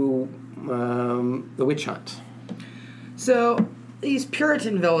into the witch hunt. So these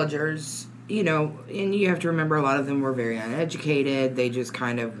Puritan villagers, and you have to remember a lot of them were very uneducated. They just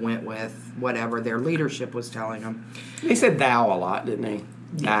kind of went with whatever their leadership was telling them. They said thou a lot, didn't they?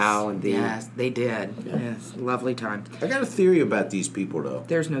 Thou and thee. Yes, they did. Yeah. Yes, lovely time. I got a theory about these people, though.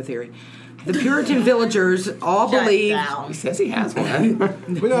 There's no theory. The Puritan villagers all believed. He says he has one.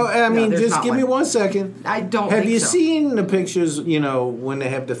 there's not give me one. 1 second. I don't Have think you so. seen the pictures, when they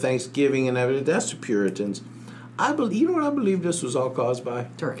have the Thanksgiving and everything? That's the Puritans. I believe, what I believe this was all caused by?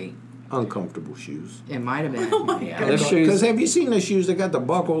 Turkey. Uncomfortable shoes. It might have been. Yeah. Those shoes. Because have you seen the shoes? They got the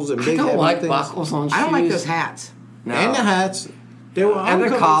buckles and I big don't heavy like things. buckles on shoes. I don't like those hats. No. And the hats. They were And the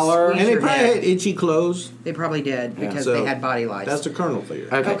uncomfortable. collar. And they Sure probably did. had itchy clothes. They probably did because So they had body lice. That's the Colonel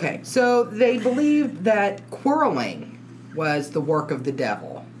theory. Okay, so they believed that quarreling was the work of the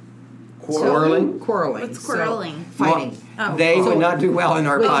devil. Quarreling? So, quarreling. What's So, quarreling? fighting. Oh. They would not do well in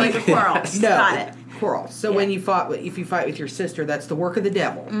our Like a quarrel. podcast. No. Got it. Quarrel. So when if you fight with your sister, that's the work of the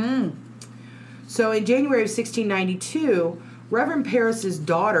devil. So in January of 1692, Reverend Paris's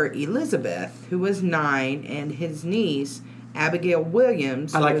daughter Elizabeth, who was 9, and his niece Abigail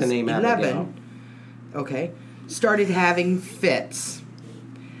Williams, I who like the was name 11, Abigail. okay, started having fits.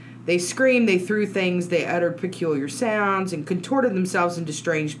 They screamed, they threw things, they uttered peculiar sounds, and contorted themselves into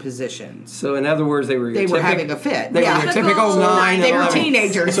strange positions. So in other words, they were having a fit. They Yeah. were your typical 9 They and were 11.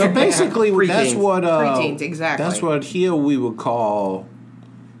 teenagers. So basically, that's Preteens. what Preteens, exactly. That's what here we would call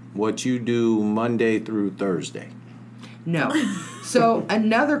what you do Monday through Thursday. No. So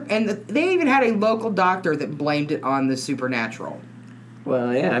they even had a local doctor that blamed it on the supernatural.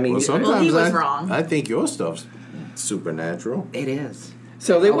 Well, yeah, I mean, Well, sometimes he was wrong. I think your stuff's supernatural. It is.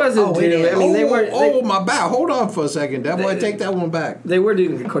 so they wasn't it doing. is. I mean, they were. Oh, my bad. Hold on for a second. That boy, take that one back. They were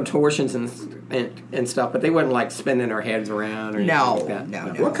doing contortions and stuff, but they wasn't like spinning their heads around or anything No, like that.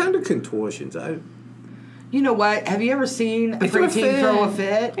 no. What kind of contortions? You know what? Have you ever seen a They threw a preteen throw a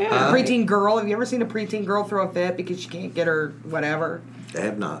fit. fit? Yeah. A preteen girl? Have you ever seen a preteen girl throw a fit because she can't get her whatever? I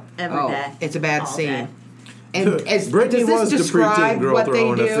have not. Every day. It's a bad All scene. day. And Brittany does this was the describe preteen girl what they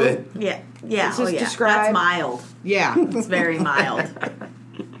throwing a do? fit. Yeah. Yeah. Does Oh, this yeah. describe- That's mild. Yeah. It's very mild.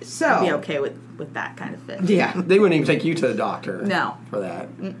 So I'd be okay with that kind of fit. yeah. They wouldn't even take you to the doctor. No. For that.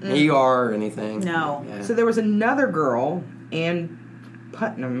 ER or anything. No. Yeah. So there was another girl, Ann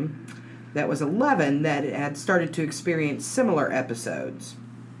Putnam, that was 11 that had started to experience similar episodes.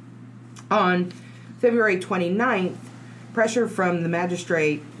 On February 29th, pressure from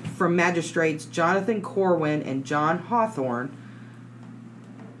magistrates Jonathan Corwin and John Hawthorne.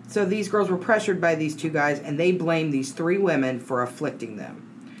 So these girls were pressured by these two guys, and they blamed these 3 women for afflicting them.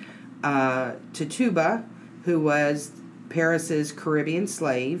 Tituba, who was Paris's Caribbean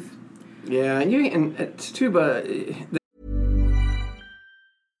slave. Yeah, and Tuba.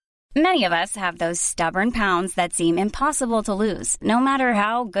 Many of us have those stubborn pounds that seem impossible to lose, no matter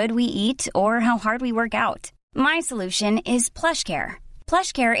how good we eat or how hard we work out. My solution is PlushCare.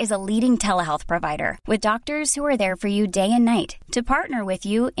 PlushCare is a leading telehealth provider with doctors who are there for you day and night to partner with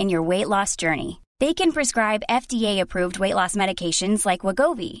you in your weight loss journey. They can prescribe FDA-approved weight loss medications like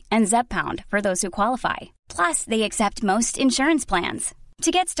Wegovy and Zepbound for those who qualify. Plus, they accept most insurance plans.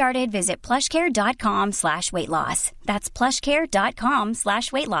 To get started, visit plushcare.com/weightloss. That's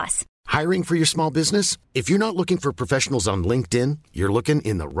plushcare.com/weightloss. Hiring for your small business? If you're not looking for professionals on LinkedIn, you're looking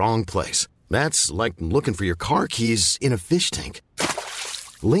in the wrong place. That's like looking for your car keys in a fish tank.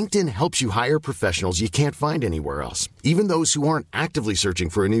 LinkedIn helps you hire professionals you can't find anywhere else, even those who aren't actively searching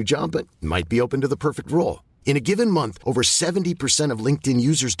for a new job but might be open to the perfect role. In a given month, over 70% of LinkedIn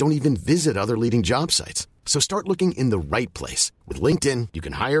users don't even visit other leading job sites. So start looking in the right place. With LinkedIn, you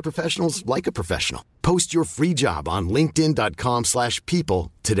can hire professionals like a professional. Post your free job on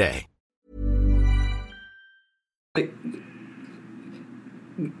linkedin.com/people today.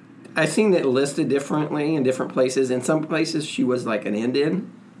 I've seen it listed differently in different places. In some places, she was like an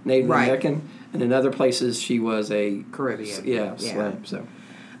Indian, Native Right. American, and in other places, she was a Caribbean. Yeah, Yeah. slave. So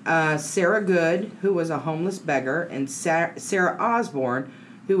Sarah Good, who was a homeless beggar, and Sarah Osborne,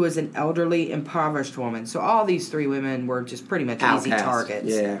 who was an elderly, impoverished woman. So all these 3 women were just pretty much easy outcasts. targets.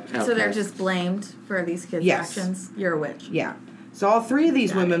 Yeah. So they're outcasts. just blamed for these kids' Yes. actions. You're a witch. Yeah. So all 3 of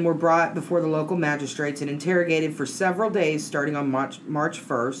these women were brought before the local magistrates and interrogated for several days starting on March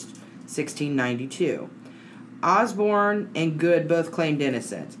 1st, 1692. Osborne and Good both claimed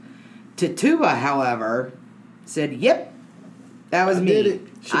innocence. Tituba, however, said, "Yep, That was I me. did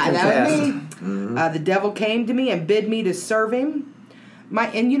it. That was me. The devil came to me and bid me to serve him.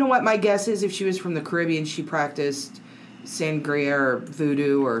 And you know what? My guess is if she was from the Caribbean, she practiced sangria or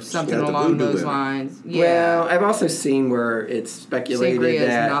voodoo or something got the along voodoo those in it. lines. Yeah. Well, I've also seen where it's speculated Sangria is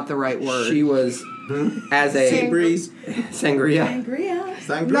that not the right word. she was as a Sea breeze. sangria. Sangria.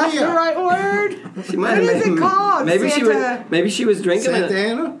 Sangria. Not the right word. She What is it called? Maybe Santa? she was drinking Santa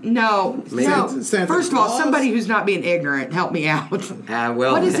it. Ana? No. Santa First of all, Claus? somebody who's not being ignorant, help me out.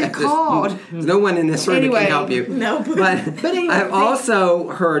 Well, What is it called? There's no one in this room that Anyway. can help you. No, But anyway, I've also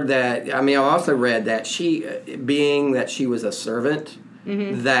heard that. I mean, I also read that she, being that she was a servant,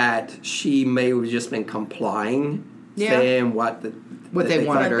 that she may have just been complying, saying what they wanted her What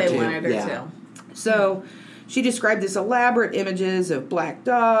they to. wanted her Yeah. to. So she described this elaborate images of black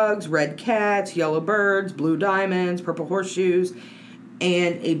dogs, red cats, yellow birds, blue diamonds, purple horseshoes,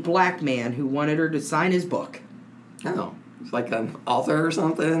 and a black man who wanted her to sign his book. Oh, it's like an author or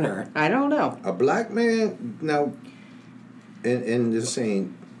something, or I don't know. A black man? Now, and just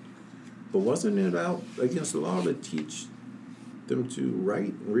saying, but wasn't it out against the law to teach them to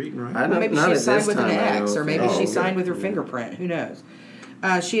read and write? I don't. Maybe not she at signed this with an time, I X, don't or maybe think. she okay. signed with her fingerprint. Who knows?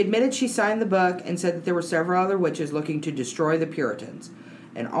 She admitted she signed the book and said that there were several other witches looking to destroy the Puritans,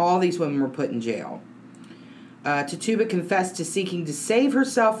 and all these women were put in jail. Tituba confessed to seeking to save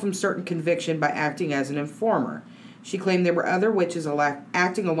herself from certain conviction by acting as an informer. She claimed there were other witches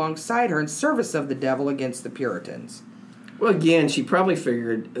acting alongside her in service of the devil against the Puritans. Well, again, she probably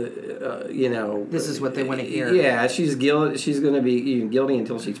figured, this is what they want to hear. Yeah, she's guilty. She's going to be guilty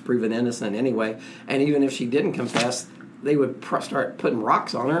until she's proven innocent anyway. And even if she didn't confess, they would start putting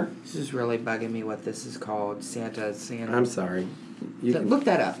rocks on her. This is really bugging me. What this is called? Santa. I'm sorry. You can Look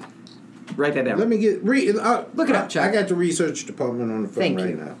that up. write that down. Let me get Look it up, Chuck. I got the research department on the phone Thank right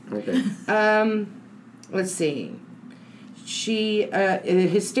you. now. Okay. Let's see.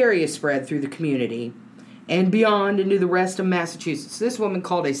 Hysteria spread through the community and beyond into the rest of Massachusetts. This woman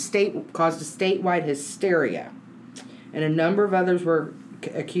caused a statewide hysteria, and a number of others were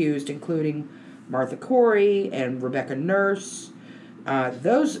accused, including Martha Corey and Rebecca Nurse.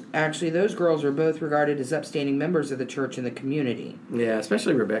 Those girls are both regarded as upstanding members of the church and the community. Yeah,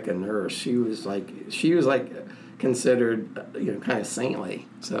 especially Rebecca Nurse. She was considered kind of saintly.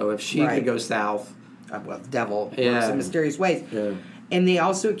 So if she could go south, Well, the devil Yeah. works in mysterious ways. yeah. And they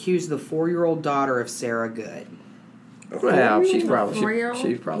also accused the 4-year-old daughter of Sarah Good. Well, she's probably four-year-old?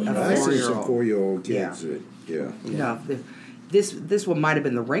 she's probably I see some 4-year-old. 4-year-old kids. Yeah. No, this one might have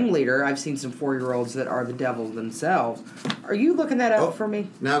been the ringleader. I've seen some 4-year-olds that are the devil themselves. Are you looking that up for me?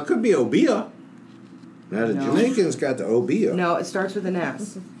 Now it could be Obia. Now the No. Jamaicans got the Obia. No, it starts with an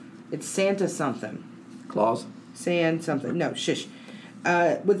S. It's Santa something. Claus. San something. No, shush.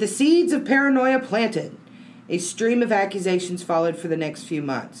 With the seeds of paranoia planted, a stream of accusations followed for the next few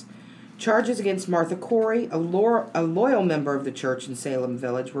months. Charges against Martha Corey, a loyal member of the church in Salem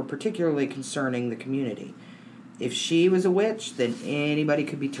Village, were particularly concerning the community. If she was a witch, then anybody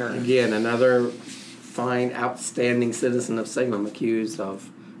could be turned. Again, another fine, outstanding citizen of Salem accused of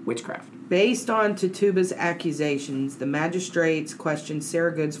witchcraft. Based on Tituba's accusations, the magistrates questioned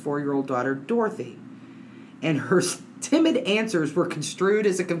Sarah Good's 4-year-old daughter, Dorothy, and her timid answers were construed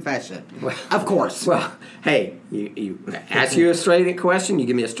as a confession. Of course. Well, hey, you ask you a straight question, you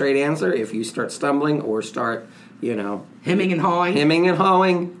give me a straight answer. If you start stumbling or start, Hemming and hawing.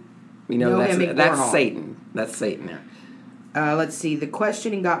 No hemming or that's hawing. Satan. That's Satan there. Let's see. The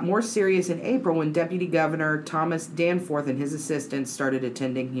questioning got more serious in April when Deputy Governor Thomas Danforth and his assistants started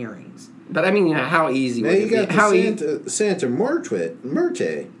attending hearings. But I mean, how easy Now would you it be? got How the Santa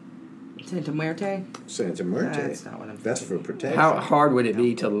Murte. Santa Muerte? Santa Murte. That's not what I'm That's for thinking. protection. How hard would it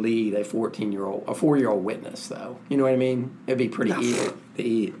be to lead a 4-year-old witness, though? You know what I mean? It'd be pretty easy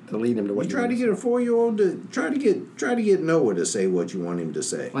to lead him to what You try to get a 4-year-old to try to get Noah to say what you want him to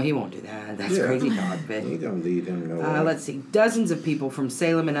say. Well, he won't do that. That's Yeah. crazy dog, but... You don't lead him nowhere. Let's see. Dozens of people from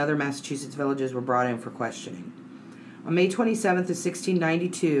Salem and other Massachusetts villages were brought in for questioning. On May 27th of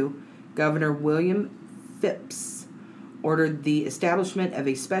 1692, Governor William Phips ordered the establishment of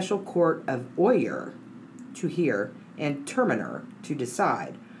a special court of oyer to hear and terminer to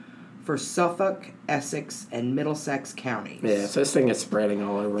decide for Suffolk, Essex, and Middlesex counties. Yeah, so this thing is spreading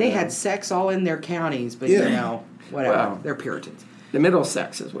all over. They now. had sex all in their counties, but Yeah. whatever. Wow. They're Puritans. The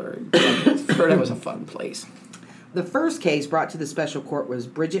Middlesex is where that was a fun place. The first case brought to the special court was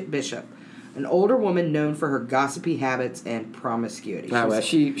Bridget Bishop, an older woman known for her gossipy habits and promiscuity.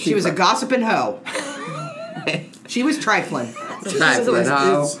 She was a gossiping hoe. She was trifling. It's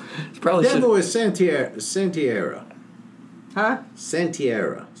probably should. Devil is Santiera. Huh?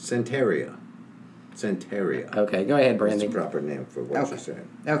 Santeria. Santeria. Okay, go ahead, That's the Brandy. proper name for what Okay. you're saying.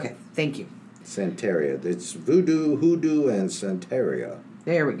 Okay, thank you. Santeria. It's voodoo, hoodoo, and Santeria.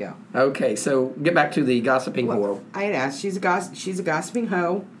 There we go. Okay, so get back to the gossiping whore. I had asked. She's a gossiping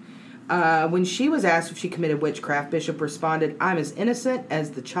hoe. When she was asked if she committed witchcraft, Bishop responded, "I'm as innocent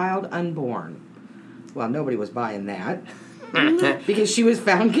as the child unborn." Well, nobody was buying that because she was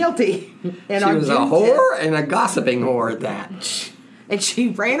found guilty. And She on was a June whore and a gossiping whore at that. 10th, and she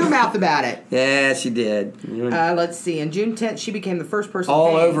ran her mouth about it. Yeah, she did. Let's see. On June 10th, she became the first person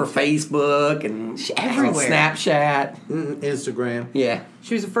All hanged. over Facebook and everywhere. Snapchat. Instagram. Yeah.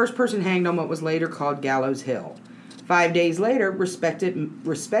 She was the first person hanged on what was later called Gallows Hill. 5 days later,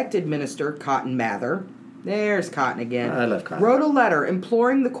 respected minister Cotton Mather, there's Cotton again, I love Cotton. wrote a letter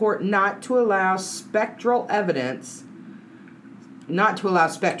imploring the court not to allow spectral evidence.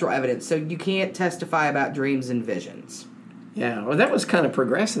 So you can't testify about dreams and visions. Yeah, well, that was kind of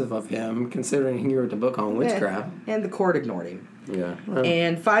progressive of him, considering he wrote the book on witchcraft. And the court ignored him. Yeah. Well,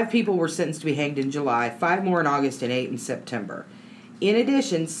 And 5 people were sentenced to be hanged in July, 5 more in August, and 8 in September. In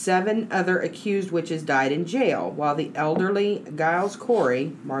addition, 7 other accused witches died in jail, while the elderly Giles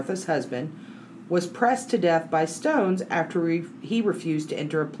Corey, Martha's husband, was pressed to death by stones after he refused to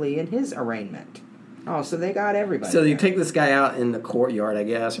enter a plea in his arraignment. Oh, so they got everybody. so you take this guy out in the courtyard, I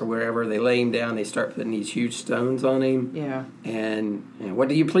guess, or wherever. They lay him down. They start putting these huge stones on him. Yeah. And what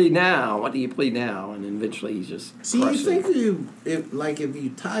do you plead now? What do you plead now? And eventually he's just See, you crushed think him. if you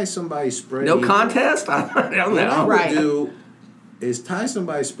tie somebody's spread No eagle, contest? I don't what I know. would Right. do is tie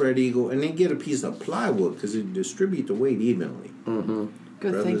somebody's spread eagle and then get a piece of plywood because it distribute the weight evenly.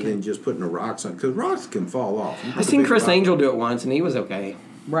 Good rather thinking. than just putting the rocks on, because rocks can fall off. You I put a seen big Chris rock- Angel do it once, and he was okay.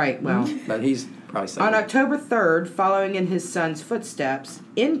 Right, well. But he's probably On something. October 3rd, following in his son's footsteps,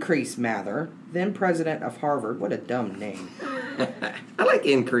 Increase Mather, then president of Harvard, what a dumb name. I like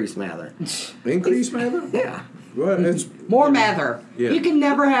Increase Mather. Increase Mather? Yeah. Well, it's More Mather. Yeah. You can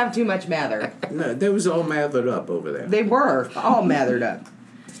never have too much Mather. no, they was all mathered up over there. They were all mathered up.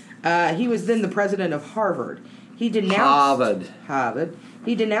 He was then the president of Harvard. He denounced Harvard.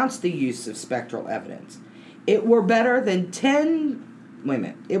 He denounced the use of spectral evidence. It were better that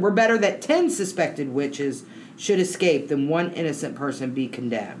 10 suspected witches should escape than one innocent person be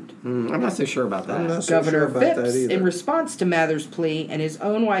condemned. I'm not so sure about I'm that. not so Governor sure about that Phipps, either. in response to Mather's plea and his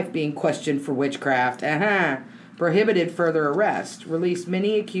own wife being questioned for witchcraft, prohibited further arrest, released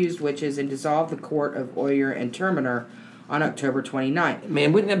many accused witches, and dissolved the court of Oyer and Terminer on October 29th.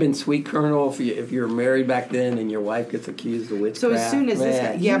 Man, wouldn't it have been sweet, Colonel, if you were married back then and your wife gets accused of witchcraft? So as soon as this guy,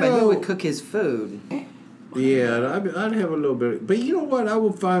 Man. yeah, but who know- would cook his food? Yeah, I'd have a little bit. But you know what? I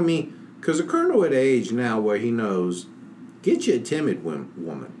would find me, because a colonel at age now where he knows, get you a timid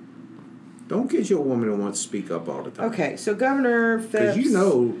woman. Don't get you a woman who wants to speak up all the time. Okay, so Governor Because Phipps you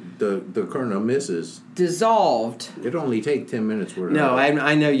know the colonel misses. dissolved. It only take 10 minutes with her. No,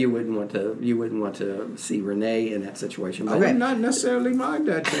 I know you wouldn't want to. You wouldn't want to see Renee in that situation. I But would not necessarily mind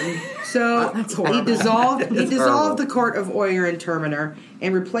that thing. So That's he horrible. dissolved. He That's dissolved horrible. the court of Oyer and Terminer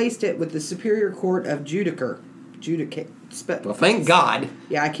and replaced it with the Superior Court of well, thank God.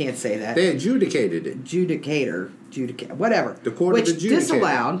 Yeah, I can't say that. They adjudicated it. Whatever. The court which of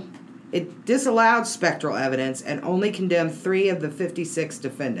adjudicator. disallowed spectral evidence and only condemned 3 of the 56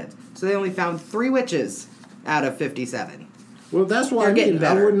 defendants. So they only found 3 witches out of 57. Well, that's why They're getting I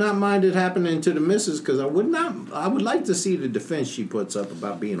better. would not mind it happening to the missus, because I would like to see the defense she puts up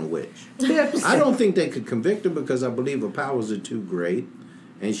about being a witch. I don't think they could convict her because I believe her powers are too great,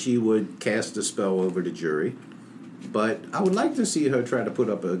 and she would cast a spell over the jury. But I would like to see her try to put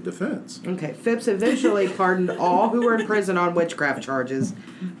up a defense. Okay, Phipps eventually pardoned all who were in prison on witchcraft charges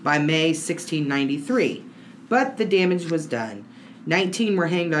by May 1693. But the damage was done. 19 were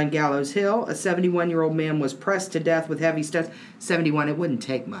hanged on Gallows Hill. A 71-year-old man was pressed to death with heavy stones. 71, it wouldn't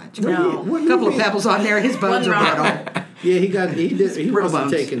take much. No. A couple of pebbles on there, his bones One are rock. brittle. Yeah, he Brittle wasn't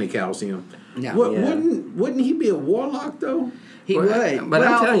bones. taking the calcium. No. Yeah. Wouldn't he be a warlock though? He Well, would. but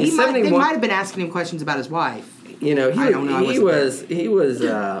I'm telling you, they 71 might have been asking him questions about his wife. You know, I don't know, I he was.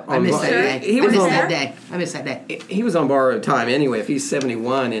 I missed that day. He was I missed on. that day. I missed that day. He was on borrowed time anyway. If he's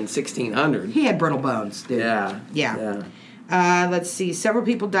 71 in 1600. He had brittle bones, dude. Yeah. Yeah. Let's see. Several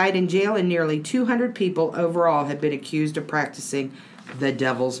people died in jail, and nearly 200 people overall have been accused of practicing the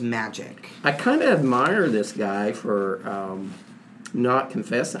devil's magic. I kind of admire this guy for not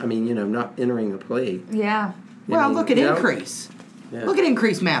confessing. I mean, you know, not entering a plea. Yeah. Well, mean, look at you know? Increase. Yeah. Look at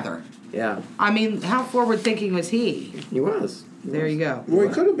Increase Mather. Yeah, I mean, how forward-thinking was he? he was. There you go. Well,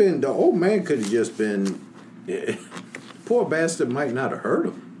 it could have been, the old man could have just been, poor bastard might not have heard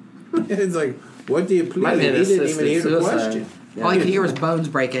him. It's like, what do you plead? Might He have been didn't even hear assisted the suicide. question. All you could hear was bones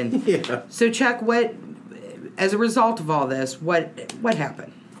breaking. Yeah. So, Chuck, as a result of all this, what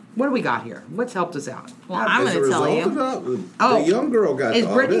happened? What do we got here? What's helped us out? Well, I'm As a going to tell result you. of that, the young girl got Is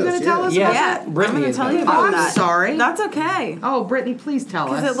all Brittany this, going to tell us Yeah. about Yeah, that? I'm Brittany going to is tell gonna you tell about I'm that. sorry. That's okay. Oh, Brittany, please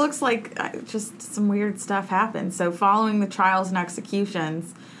tell us. Because it looks like just some weird stuff happened. So, following the trials and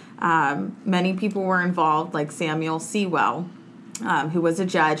executions, many people were involved, like Samuel Sewell, who was a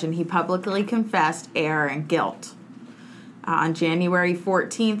judge, and he publicly confessed error and guilt. On January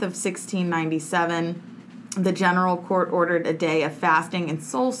 14th of 1697, the General Court ordered a day of fasting and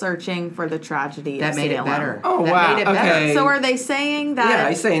soul searching for the tragedy that of made Salem. it better. Oh, that wow. Made it better. Okay. So, are they saying that? Yeah,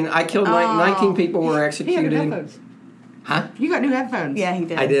 he's saying I killed 19 people were He had new executed. headphones. Huh? You got new headphones. Yeah, he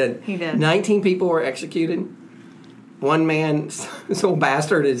did. I did. He did. 19 people were executed. One man, this old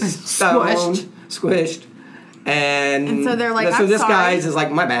bastard, is squished. And so they're like, so I'm this sorry. guy's is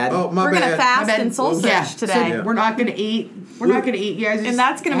like, my bad. Oh, my We're going to bad. fast My bad. and soul Yeah. search today. So we're not going to eat. We're not going to eat. You guys just And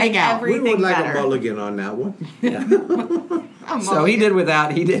that's going to hang make out. We everything would like better. a mulligan on that one. So he did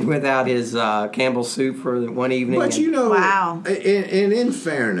without his Campbell's soup for one evening. But you know, Wow. and in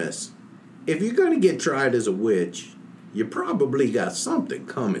fairness, if you're going to get tried as a witch, you probably got something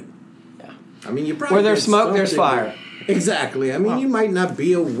coming. Yeah. I mean, you probably Where there's get smoke, there's something fire. Exactly. I mean, you might not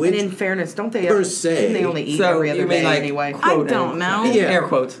be a And witch in fairness, don't they? per se. Didn't they only eat So every other you mean day like anyway? quote, I don't know. Yeah. air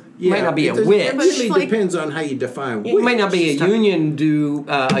quotes. You might not be a it witch. It But really like- depends on how you define witch. You may not be a union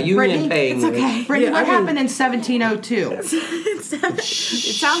Brittany, paying it's witch. okay. Brittany, Yeah, what I mean- happened in 1702? It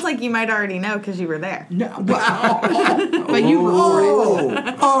sounds like you might already know because you were there. No, well, but you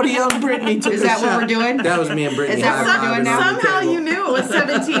Oh, the young Brittany took Is a that what shot. we're doing? That was me and Brittany. Is that what we're high-fiving doing now? on the Somehow table. you knew it was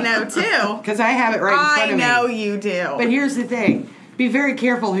 1702. Because I have it right in front I of me. know you do. But here's the thing: be very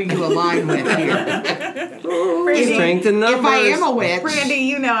careful who you align with here. Brandy, Strength in numbers. If I am a witch, Brandy,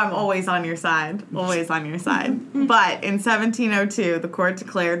 you know I'm always on your side. Always on your side. But in 1702, the court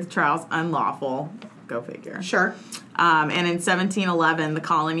declared the trials unlawful. Go figure. sure. And in 1711, the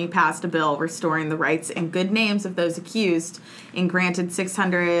colony passed a bill restoring the rights and good names of those accused and granted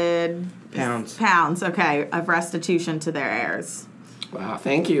 600 Pounds. of restitution to their heirs. Wow,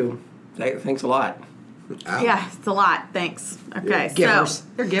 thank you. Thanks a lot. Ow. Yeah, it's a lot. Thanks. Okay, Givers. so,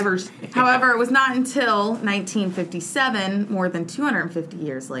 They're givers. however, it was not until 1957, more than 250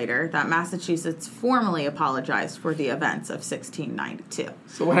 years later, that Massachusetts formally apologized for the events of 1692.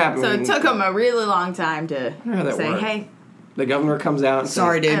 So what happened? So it took them a really long time to How that say, worked? hey, The governor comes out and says,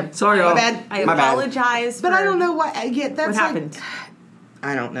 Sorry, dude. Sorry, My y'all. bad. I My bad. apologize But for I don't know why. Yeah, that's what like- happened.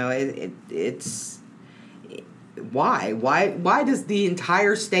 I don't know. It's why does the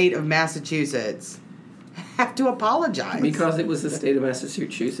entire state of Massachusetts have to apologize? Because it was the state of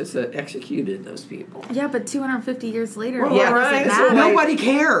Massachusetts that executed those people. Yeah, but 250 years later, Well, yeah, all right, doesn't so matter. Nobody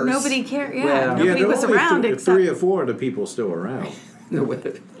cares. Nobody cared. Yeah, Well, nobody there was are only around three except or four of the people still around.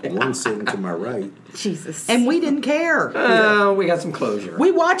 One sitting to my right. Jesus. And we didn't care. We got some closure.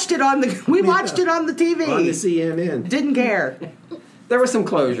 We watched it on the TV. On the CNN. Didn't care. There was some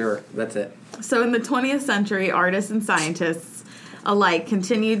closure. That's it. So in the 20th century, artists and scientists alike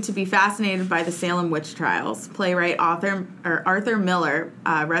continued to be fascinated by the Salem witch trials. Playwright Arthur Miller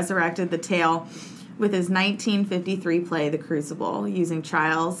resurrected the tale with his 1953 play, The Crucible, using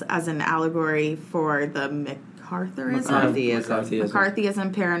trials as an allegory for the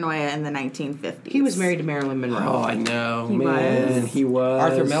McCarthyism paranoia in the 1950s. He was married to Marilyn Monroe. Oh, I know. He Man, was. he was.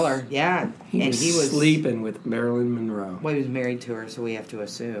 Arthur Miller. Yeah. He was sleeping with Marilyn Monroe. Well, he was married to her, so we have to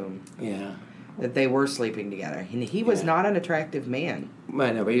assume Yeah. that they were sleeping together. And he was not an attractive man.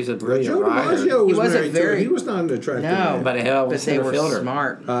 I know, but he was a brilliant Joe writer. DiMaggio was He wasn't married to her. very- He was not an attractive No, man. But a hell of a But they center were fielder.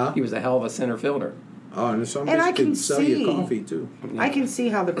 smart. He was a hell of a center fielder. Oh, and some And I bitch could can sell see- you coffee, too. I can see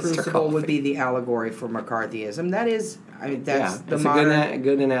how the Mr. Crucible would Coffee. be the allegory for McCarthyism. That is, that's the it's modern. a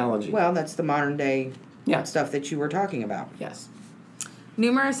good analogy. Well, that's the modern day yeah. stuff that you were talking about. Yes.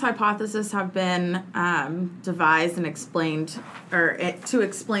 Numerous hypotheses have been devised and explained, to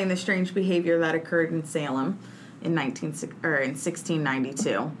explain the strange behavior that occurred in Salem in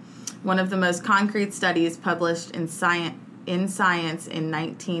 1692. One of the most concrete studies published in Science in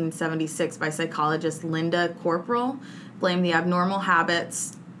 1976 by psychologist Linda Corporal blamed the abnormal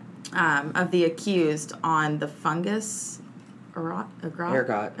habits of the accused on the fungus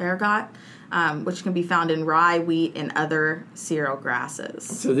ergot, which can be found in rye, wheat, and other cereal grasses.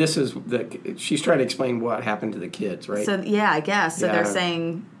 So this is she's trying to explain what happened to the kids, right? So yeah, I guess. So they're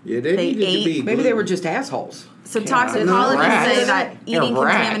saying they they needed ate. to be Maybe they were just assholes. So Yeah. toxicologists Rats. say that They're eating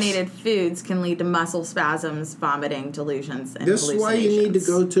rats. contaminated foods can lead to muscle spasms, vomiting, delusions, and This is why you need to hallucinations.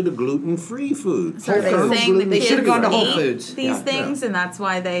 go to the gluten-free food. So are they saying the They kids should have gone to Whole ate Foods. these things, and that's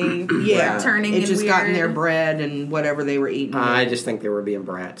why they Yeah, were turning it in just weird. got in their bread and whatever they were eating. I just think they were being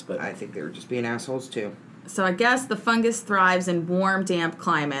brats, but I think they were just being assholes too. So I guess the fungus thrives in warm, damp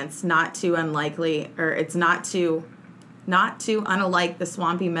climates, not too unlikely, or it's not too unlike the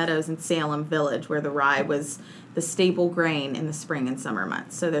swampy meadows in Salem Village, where the rye was the staple grain in the spring and summer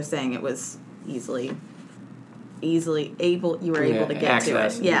months. So they're saying it was easily able. You were able to get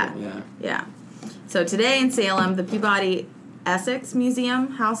access. to it. Yeah. So today in Salem, the Peabody Essex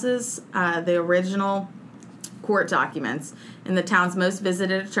Museum houses the original court documents, and the town's most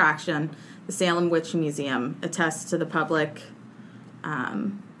visited attraction, the Salem Witch Museum, attests to the public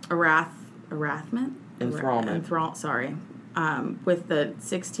enthrallment with the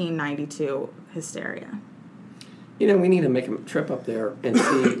 1692 hysteria. we need to make a trip up there and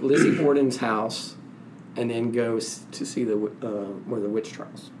see Lizzie Borden's house, and then go to see the where the witch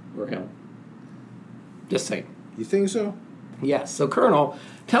trials were held. Just saying. You think so? Yes. So, Colonel,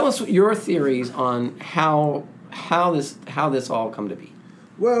 tell us your theories on how this all come to be.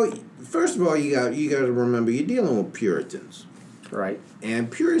 Well, first of all, you got to remember you're dealing with Puritans, Right. and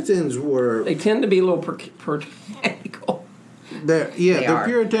Puritans were They tend to be a little puritanical. they're are.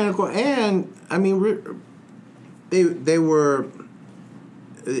 puritanical, and I mean they were,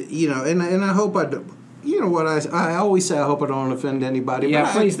 and I hope I do. You know what I always say, I hope I don't offend anybody. Yeah,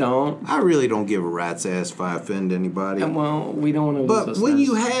 but please don't. I really don't give a rat's ass if I offend anybody. And, well, we don't want to lose But those when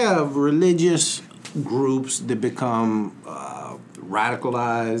you things. have religious groups that become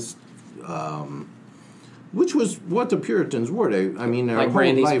radicalized, which was what the Puritans were. Their Like whole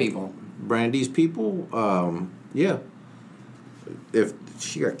Brandy's life- people. Brandy's people, yeah. If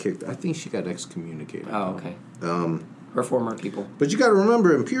she got kicked, I think she got excommunicated. Oh, okay. Her former people. But you got to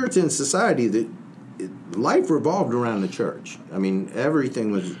remember, in Puritan society, that life revolved around the church. I mean,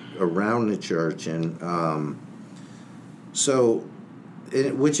 everything was around the church, and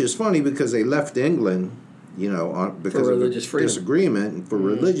which is funny because they left England, because of religious freedom. disagreement and for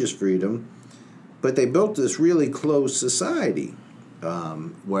religious freedom. But they built this really closed society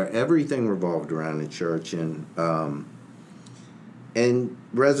where everything revolved around the church, and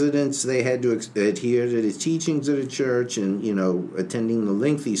residents, they had to adhere to the teachings of the church, and attending the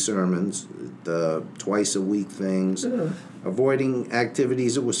lengthy sermons, the twice a week things, avoiding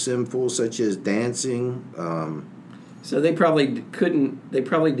activities that were sinful, such as dancing. So they probably couldn't. They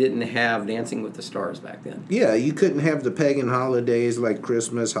probably didn't have Dancing with the Stars back then. Yeah, you couldn't have the pagan holidays like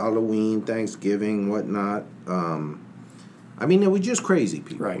Christmas, Halloween, Thanksgiving, whatnot. They were just crazy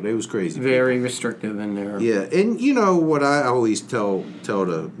people. Right. They was crazy Very restrictive in their. Yeah, and what I always tell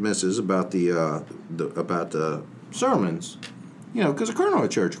the missus about the sermons, because the colonel of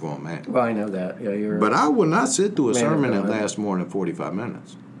church going, man. Well, I know that. Yeah, you're. But I will not sit through a Man of sermon that God. lasts more than 45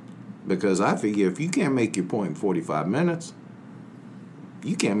 minutes, because I figure if you can't make your point in 45 minutes,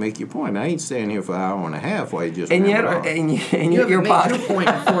 you can't make your point. I ain't staying here for an hour and a half while you just. And yet, ramble on. and You yet your haven't made your point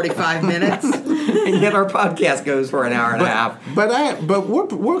in 45 minutes. and yet our podcast goes for an hour and a half. But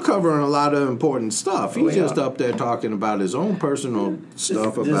we're covering a lot of important stuff. He's Oh, yeah. just up there talking about his own personal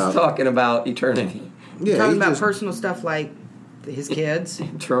stuff Just about. talking about eternity, Yeah, Talking he about just- personal stuff like his kids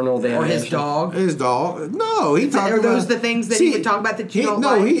eternal or damnation. his dog. His dog. No, he talking Are those about, the things that he would talk about that you don't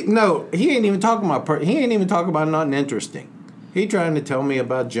no, like? He ain't even talking about. He ain't even talking about nothing interesting. He trying to tell me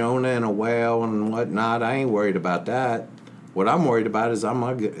about Jonah and a whale and whatnot. I ain't worried about that. What I'm worried about is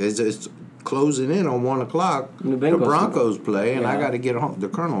it's closing in on 1 o'clock. The The Bengals Broncos play, and I Yeah. got to get home. The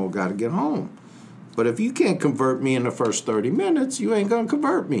colonel got to get home. But if you can't convert me in the first 30 minutes, you ain't gonna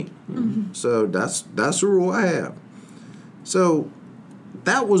convert me. Mm-hmm. So that's the rule I have. So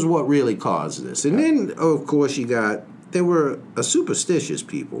that was what really caused this. And then, of course, they were a superstitious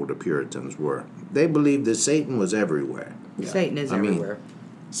people, the Puritans were. They believed that Satan was everywhere. Satan is I mean, everywhere.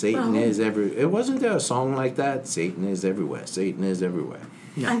 Satan is everywhere. Wasn't there a song like that? Satan is everywhere. Satan is everywhere.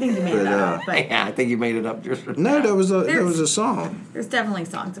 I think you made But, that up, but Yeah, I think you made it up just for No, now. there was a song. there's definitely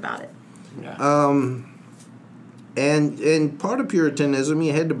songs about it. And part of Puritanism,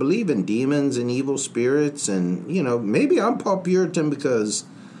 you had to believe in demons and evil spirits, and maybe I'm part Puritan because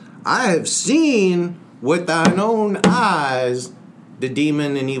I have seen with thine own eyes the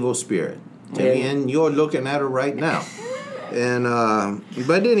demon and evil spirit. Timmy, and you're looking at her right now. And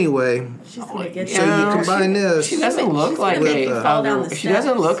but anyway, She's gonna get so you combine this. She doesn't look like make you fall down the she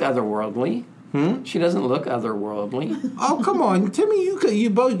doesn't steps. look otherworldly. She doesn't look otherworldly. Oh, come on, Timmy!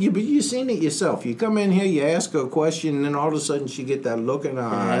 You seen it yourself. You come in here, you ask her a question, and then all of a sudden she get that look in her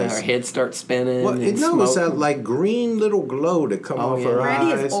eyes. Her head starts spinning. Well, and it's smoke. that like green little glow that come off her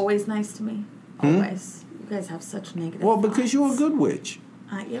Randy eyes. is always nice to me. Always. You guys have such negative. Well, because you're a thoughts. good witch.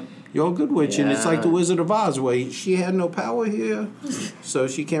 Yep. You're a good witch, and it's like the Yeah. Wizard of Oz, where she had no power here, so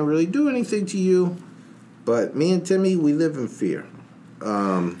she can't really do anything to you. But me and Timmy, we live in fear.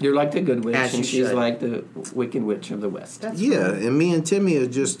 You're like the good witch, As you and she's should. like the wicked witch of the West. Yeah, and me and Timmy are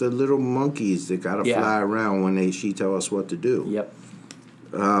just the little monkeys that gotta Yeah. fly around when she tell us what to do. Yep.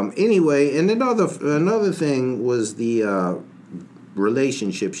 Anyway, and another thing was the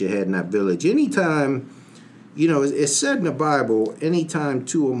relationships you had in that village. Anytime, it's said in the Bible, anytime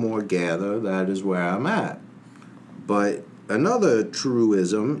two or more gather, that is where I'm at. But another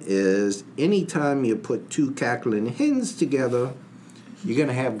truism is anytime you put two cackling hens together, you're going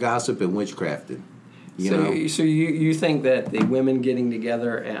to have gossip and witchcrafting. So you think that the women getting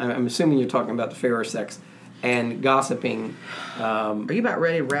together, and I'm assuming you're talking about the fairer sex, and gossiping. Are you about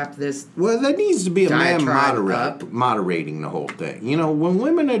ready to wrap this? Well, there needs to be a man Diatribe up. moderating the whole thing. When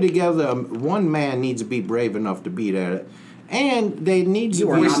women are together, one man needs to be brave enough to be there, and there needs You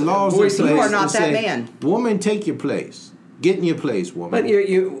to are be not- laws in Boyce, place you are to not that say, man. "Woman, take your place. Get in your place, woman. But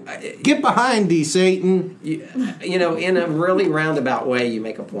you Get behind thee, Satan." in a really roundabout way, you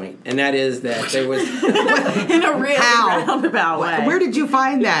make a point, and that is that there was. In a really How? roundabout way. Where did you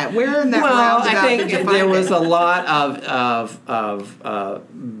find that? Where in that Well, roundabout I think did you find there was it? a lot of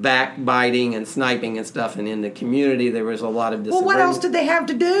backbiting and sniping and stuff, and in the community there was a lot of Well, disagreement. what else did they have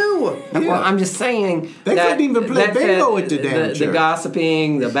to do? Well, I'm just saying They that, couldn't even play that bingo fed- at the damn the church.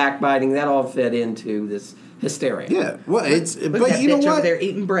 gossiping, the backbiting, that all fed into this hysteria. Yeah, well, it's Look but at that you know bitch over what? there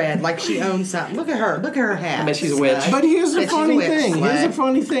eating bread like she owns something. Look at her. Look at her hat. I bet she's a witch. But here's the Bet she's a funny witch, thing. Here's the slut.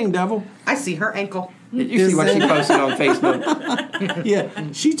 funny thing, devil. I see her ankle. You see what she posted on Facebook? Yeah,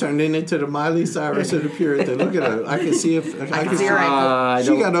 she turned into the Miley Cyrus of the Puritan. Look at her. I can see if I can see her ankle. I She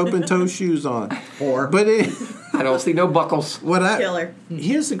don't- got open toe shoes on. Whore. But I don't see no buckles. Killer.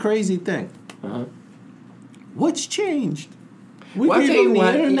 Here's the crazy thing. What's changed? We Well, I gave tell you them the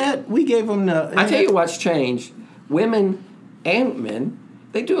what, internet. We gave them the. I tell you what's changed. Women and men,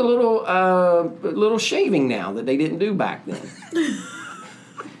 they do a little shaving now that they didn't do back then.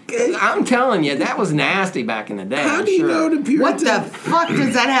 I'm telling you, that was nasty back in the day. How I'm do you sure. know the Puritan? What the fuck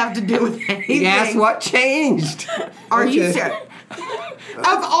does that have to do with anything? Yes, what changed? Are you Okay. serious? Of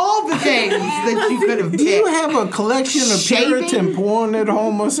all the things that you could have Do you picked, have a collection of Shaving? Puritan porn at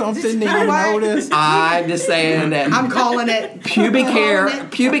home or something that you what? notice? I'm just saying that I'm calling it pubic hair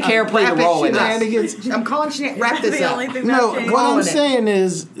played a Wrap it, role in this. Shenanigans. I'm calling wrap this the up. only thing No, that changed. what I'm Calling it. saying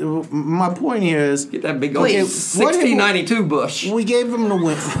is, my point here is, Get that big old Please. 1692 bush. we gave them the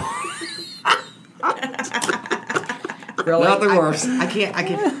win. Really? Nothing worse. I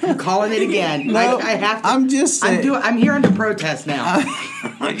can't. I'm calling it again. No, I have to. I'm just saying. I'm here under protest now.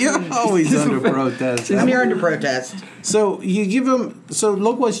 You're always under protest. I'm here under protest. So you give them. So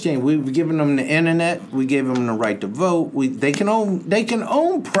look what's changed. We've given them the internet. We gave them the right to vote. They can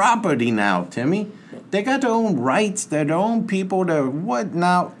own property now, Timmy. They got their own rights. They're their own people. They're what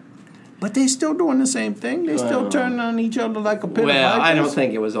now? But they still doing the same thing. They still turning on each other like a pit of Well, I don't vipers.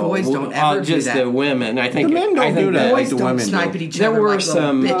 think it was all Boys don't ever do just that. the women. I think The men don't I think do that. that- Like Boys the don't women snipe do. at each There other were like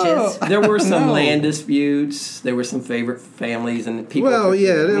some little bitches. There were some No. land disputes. There were some favorite families and people. Well,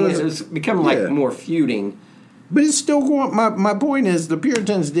 yeah, there was- it was becoming like yeah. more feuding. But it's still going. My point is, the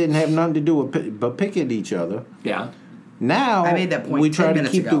Puritans didn't have nothing to do with but picket each other. Yeah. Now I made that point we 10 try to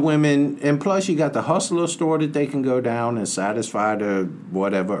minutes keep ago. the women, and plus you got the hustler store that they can go down and satisfy their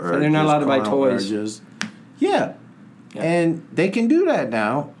whatever urges. they're not allowed to buy carnal toys. urges. Yeah. Yeah. And they can do that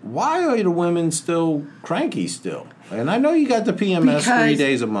now. Why are the women still cranky still? And I know you got the PMS 3 Because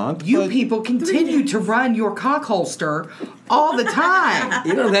days a month. You but people continue to run your cock holster all the time.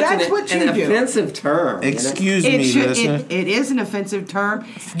 You know that's what an you do. offensive term. excuse me, It should, listener. it is an offensive term.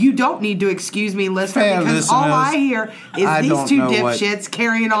 You don't need to excuse me, listener, Fair because all listeners, I hear is I these don't two know what- dipshits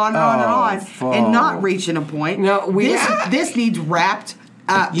carrying on and on and Oh, on and not fuck. reaching a point. No, this needs wrapped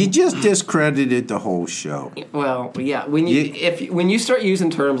up. You just discredited the whole show. Well, yeah. When you start using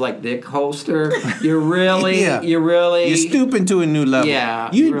terms like dick holster, you're really Yeah. you're You're stooping to a new level. Yeah,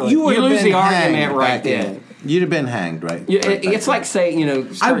 you really. you would You have lose been the argument hanged right back then. then. You'd have been hanged, right? It's like saying,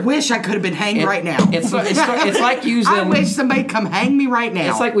 I wish I could have been hanged right now. It's like using. I wish somebody come hang me right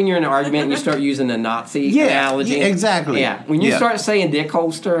now. It's like when you're in an argument and you start using the Nazi analogy. Yeah, exactly. Yeah, when you start saying dick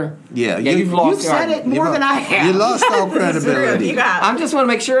holster, you've lost. You've said it more than I have. You lost all credibility. I just want to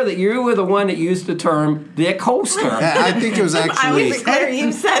make sure that you were the one that used the term dick holster. I think it was actually. I was clear.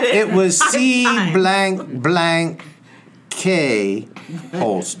 You said it. It was C blank blank K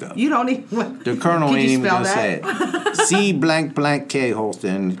holster. You don't even. The colonel Can ain't you even spell gonna say it. C blank blank K holster,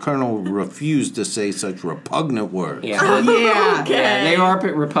 and the colonel refused to say such repugnant words. Yeah, Yeah. yeah, they are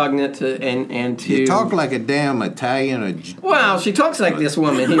repugnant to and to. You talk like a damn Italian or. Well, she talks like this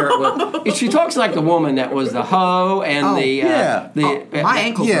woman here. She talks like the woman that was the hoe and my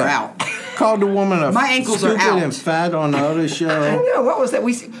ankles are out. Called the woman a My ankles are stupid out. and fat on the other I show. know, what was that?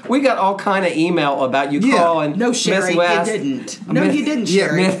 We got all kind of email about you calling. No, Sherry, Miss West. you didn't. No, you didn't,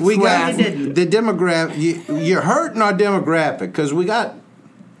 Sherry. Miss We got West. the demographic. You're hurting our demographic because we got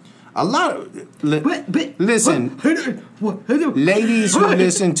a lot of. Listen, ladies who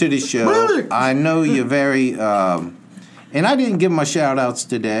listen to the show, I know you're very. And I didn't give my shout outs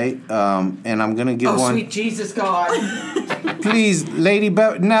today, and I'm going to give one. Oh, sweet Jesus God. Please, Lady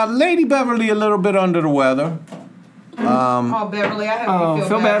Beverly, a little bit under the weather. Oh, Beverly, I hope you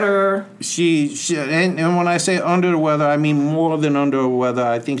feel better. She and when I say under the weather, I mean more than under the weather.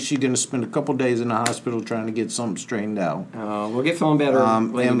 I think she's going to spend a couple days in the hospital trying to get something straightened out. We'll get feeling better,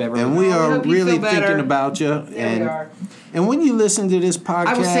 Lady Beverly. And we are hope you really feel better. thinking about you. we are. And when you listen to this podcast,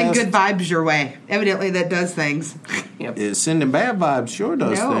 I will send good vibes your way. Evidently, that does things. Sending bad vibes sure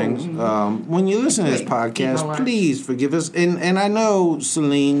does things. When you listen to this podcast, please forgive us. And I know,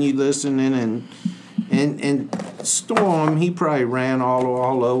 Celine, you listening, and Storm, he probably ran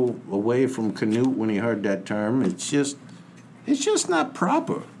all away from Canute when he heard that term. It's just not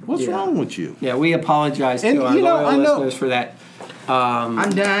proper. What's wrong with you? Yeah, we apologize to our loyal listeners for that.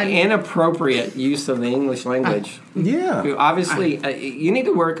 I'm done. Inappropriate use of the English language. Obviously, you need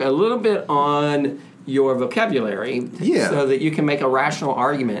to work a little bit on your vocabulary so that you can make a rational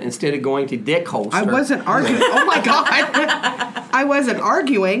argument instead of going to dick holster. I wasn't arguing. Oh, my God. I wasn't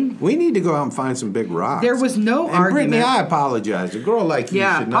arguing. We need to go out and find some big rocks. There was no and argument. Brittany, I apologize. A girl like you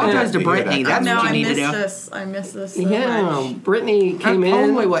should not apologize have to hear Brittany. that. That's what you I need to missed do. this. I missed this so much. Brittany came in,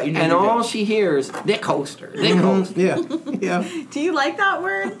 only what you need and to do. all she hears, dick holster, dick holster. Yeah. Do you like that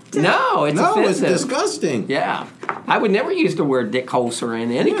word? No, it's offensive. It's disgusting. Yeah. I would never use the word dick holster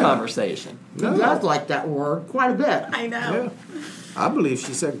in any conversation. He does like that word quite a bit. I know. Yeah. I believe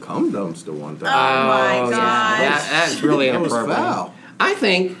she said cum dumpster one time. Oh my yeah. gosh. That's really That was inappropriate. foul. I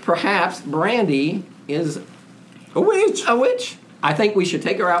think perhaps Brandy is A witch. a witch. I think we should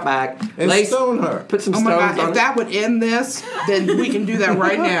take her out back. And stone her. Put some Oh, my stones God. on If that would end this, then we can do that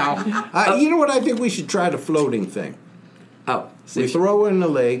right now. You know what? I think we should try the floating thing. Oh, We throw her in the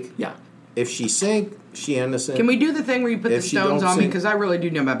lake. Yeah. If she sink, she innocent. Can we do the thing where you put If the she stones don't on me? sink- Because I really do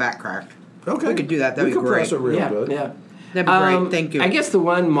know my back cracked. Okay. We could do that. That'd we be could great. press her real good. Yeah. That'd be great. Thank you. I guess the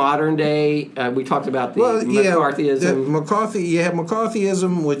one modern day, we talked about the McCarthyism.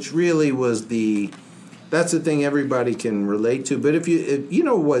 McCarthyism, which really was that's the thing everybody can relate to. But if you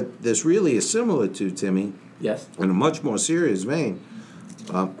know what this really is similar to, Timmy, Yes. in a much more serious vein.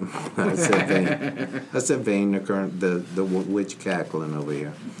 I said vein. The witch cackling over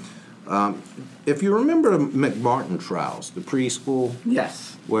here. If you remember the McMartin trials, the preschool,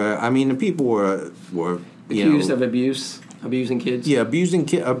 Yes. where the people were Accused of abusing kids. Yeah,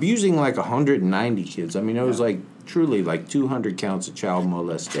 abusing like 190 kids. I mean, it was like truly like 200 counts of child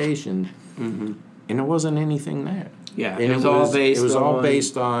molestation, and there wasn't anything there. Yeah, and it was all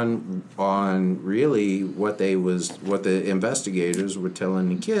based on really what the investigators were telling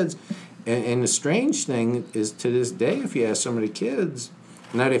the kids. And the strange thing is, to this day, if you ask some of the kids,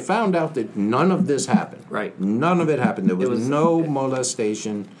 now they found out that none of this happened. Right. None of it happened. There was no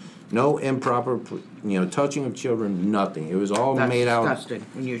molestation, no improper, touching of children, nothing. It was all made out. Disgusting.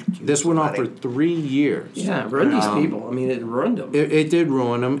 When you accuse This went on for somebody. 3 years. Yeah, it ruined these people. I mean, it ruined them. It did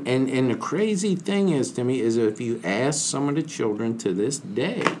ruin them. And the crazy thing is, Timmy, is if you ask some of the children to this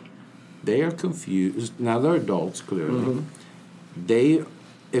day, they are confused. Now, they're adults, clearly.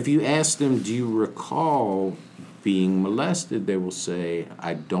 If you ask them, do you recall being molested, they will say,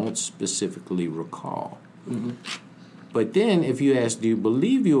 I don't specifically recall. But then if you ask, do you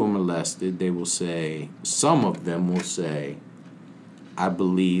believe you were molested, they will say, some of them will say, I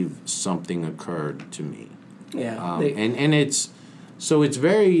believe something occurred to me. Yeah. And it's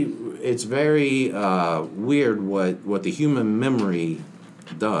very weird what the human memory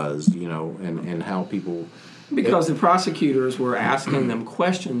does, and how people Because the prosecutors were asking them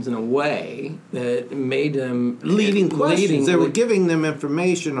questions in a way that made them leading questions. They were giving them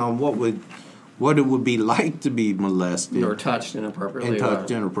information on what it would be like to be molested or touched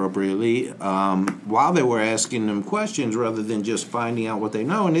inappropriately. While they were asking them questions rather than just finding out what they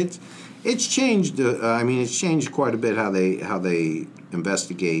know. And it's changed. It's changed quite a bit how they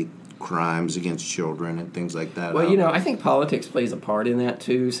investigate crimes against children and things like that. Well, I think politics plays a part in that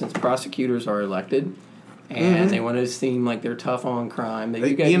too, since prosecutors are elected. And they want to seem like they're tough on crime. To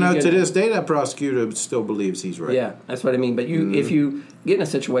this day, that prosecutor still believes he's right. Yeah, that's what I mean. But if you get in a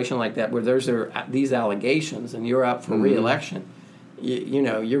situation like that where there's these allegations and you're up for re-election,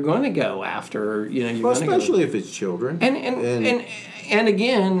 you're going to go after. Especially if it's children. And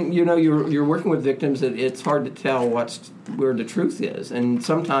again, you're working with victims that it's hard to tell where the truth is, and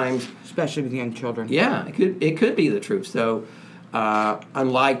sometimes, especially with young children. Yeah, it could be the truth. So.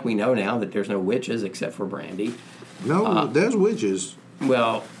 Unlike we know now that there's no witches except for Brandy. No, there's witches.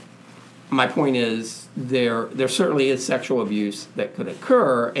 Well, my point is there certainly is sexual abuse that could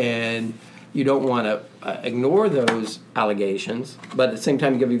occur, and you don't want to ignore those allegations, but at the same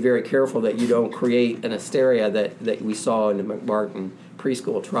time you got to be very careful that you don't create an hysteria that we saw in the McMartin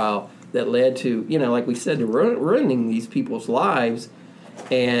preschool trial that led to, like we said, to ruining these people's lives,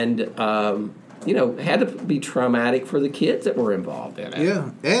 and had to be traumatic for the kids that were involved in it.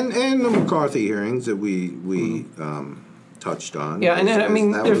 Yeah, and the McCarthy hearings that we touched on. Yeah,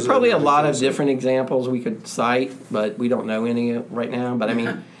 there's probably a lot of different examples we could cite, but we don't know any right now. But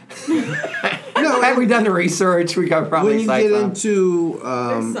had we done the research, we could probably cite some.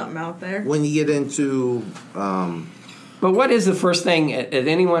 There's something out there. When you get into... but what is the first thing at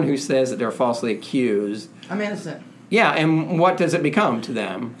anyone who says that they're falsely accused? I'm innocent. Yeah, and what does it become to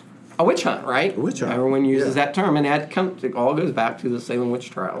them? A witch hunt, right? A witch hunt. Everyone uses that term, and it all goes back to the Salem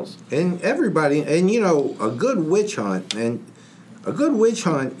witch trials. And everybody, a good witch hunt,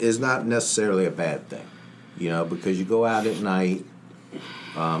 is not necessarily a bad thing, because you go out at night,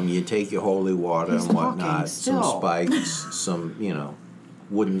 you take your holy water and whatnot, some spikes, some,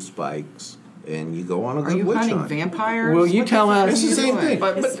 wooden spicks, and you go on a good witch hunt. Are you hunting vampires? Will you tell us? It's the same thing.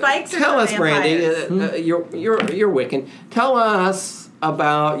 But spikes tell us, vampires. Brandy, you're Wiccan. Tell us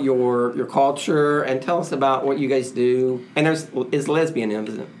about your culture, and tell us about what you guys do. And is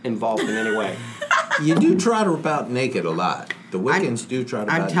lesbianism involved in any way? You do try to rip out naked a lot. The Wiccans do try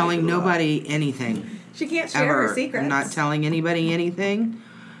to. I'm telling nobody anything. She can't share her secrets. I'm not telling anybody anything.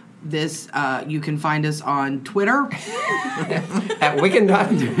 This you can find us on Twitter at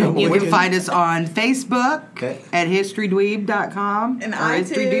Wiccan. You can find us on Facebook at HistoryDweeb.com and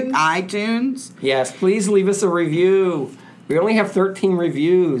iTunes. Yes, please leave us a review. We only have 13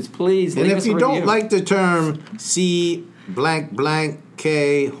 reviews. Please leave us a review. And if you don't like the term C blank blank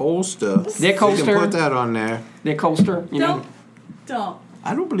K holster, Dick Holster, you can put that on there. Dick Holster. Don't.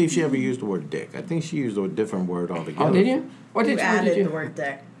 I don't believe she ever used the word dick. I think she used a different word altogether. Oh, did you? What did you add the word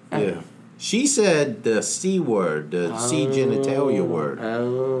dick? Yeah. She said the C word, the C genitalia word.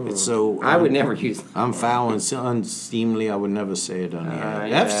 Oh. It's so... I would never use that. I'm foul and unseemly. I would never say it on the air.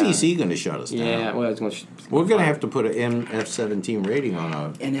 Yeah. FCC going to shut us down. Yeah, well, we're going to have to put an MF-17 rating on our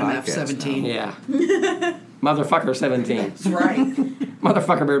MF-17. Yeah. Motherfucker 17. That's right.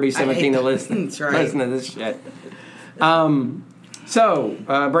 Motherfucker better be 17 to listen. That's right. Listen to this shit. So,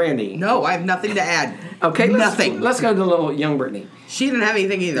 Brandy. No, I have nothing to add. Okay, nothing. Let's go to little young Brittany. She didn't have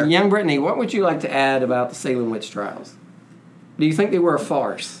anything either. Young Brittany, what would you like to add about the Salem witch trials? Do you think they were a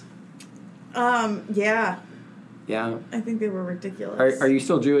farce? Yeah. Yeah? I think they were ridiculous. Are you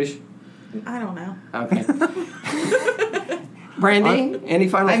still Jewish? I don't know. Okay. Brandy, any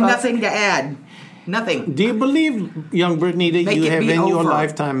final thoughts? I have nothing to add. Nothing. Do you believe, young Brittany, that you have in your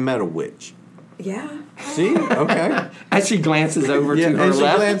lifetime met a witch? Yeah. See? Okay. As she glances over to her left. She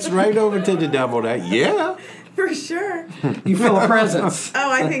glanced right over to the devil. For sure. You feel a presence.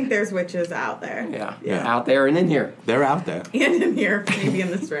 Oh, I think there's witches out there. Yeah. Out there and in here. They're out there. And in here, maybe in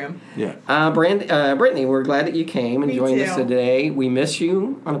this room. Yeah. Brittany, we're glad that you came and joined us too. today. We miss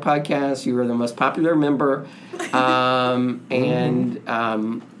you on the podcast. You were the most popular member.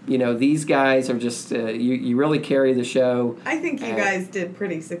 These guys are just, you really carry the show. I think you guys did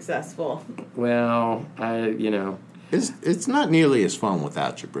pretty successful. Well, It's not nearly as fun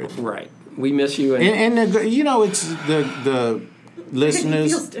without you, Brittany. Right. We miss you. And it's the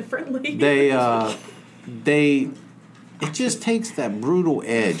listeners. It feels differently. It just takes that brutal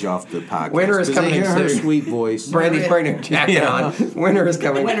edge off the podcast. Winter is coming They hear her soon. sweet voice. Brandy's wearing her jacket on. Winter is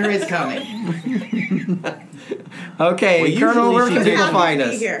coming. Winter is coming. Okay, Colonel, where can people find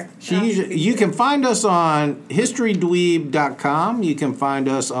us? You can find us on HistoryDweeb.com. You can find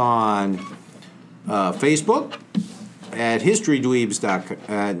us on Facebook at History You don't know,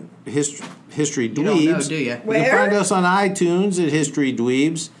 Dweebs. do you? You can find us on iTunes at History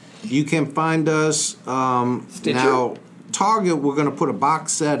Dweebs. You can find us now. Target, we're going to put a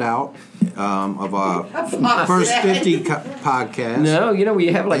box set out of our first 50 podcasts. No, we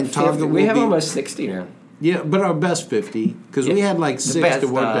have like And 50. Target We will have be- almost 60 now. Yeah, but our best 50, because we had like 6 best, that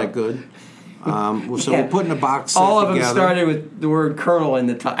weren't that good. So Yeah. we're putting a box set All of them together. started with the word colonel in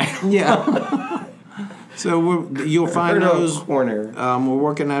the title. Yeah. So you'll find Colonel those. Corner. We're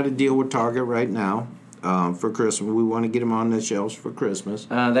working out a deal with Target right now for Christmas. We want to get them on the shelves for Christmas.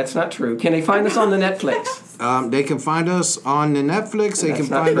 That's not true. Can they find us on the Netflix? They can find us on the Netflix. They That's can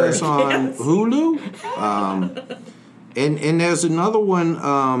not find true. us on Hulu. And there's another one,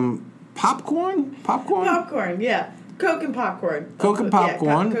 Popcorn? Popcorn, yeah. Coke and popcorn. Coke and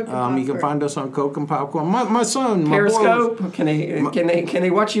Popcorn. Coke and You can find us on Coke and Popcorn. My son, my boy, Periscope? Can they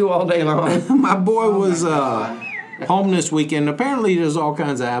watch you all day long? my boy was home this weekend. Apparently, there's all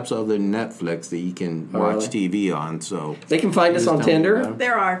kinds of apps other than Netflix that you can watch TV on. So They can find us Just on tell me Tinder. about it.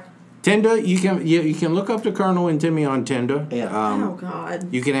 There are. Tinder, you can look up the Colonel and Timmy on Tinder. Yeah. Oh,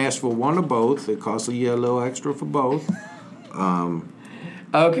 God. You can ask for one or both. It costs you a little extra for both.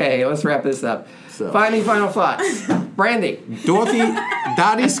 Okay, let's wrap this up. So. Final thoughts. Brandy.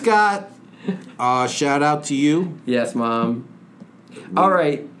 Dottie Scott, shout out to you. Yes, Mom. All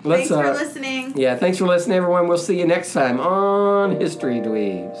right. Let's, Thanks for listening. Yeah, thanks for listening, everyone. We'll see you next time on History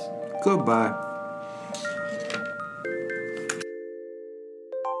Dweebs. Goodbye.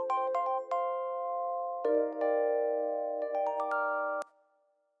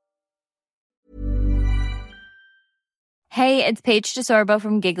 Hey, it's Paige DeSorbo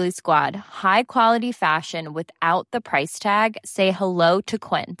from Giggly Squad. High quality fashion without the price tag. Say hello to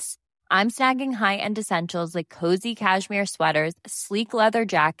Quince. I'm snagging high-end essentials like cozy cashmere sweaters, sleek leather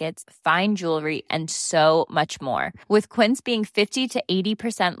jackets, fine jewelry, and so much more. With Quince being 50 to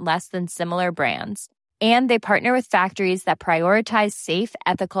 80% less than similar brands. And they partner with factories that prioritize safe,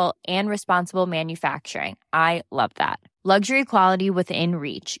 ethical, and responsible manufacturing. I love that. Luxury quality within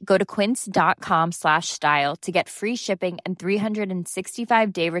reach. Go to quince.com/style to get free shipping and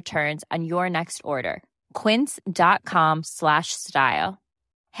 365-day returns on your next order. Quince.com/style.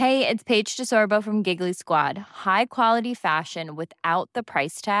 Hey, it's Paige DeSorbo from Giggly Squad. High quality fashion without the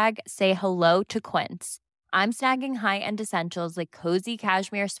price tag. Say hello to Quince. I'm snagging high-end essentials like cozy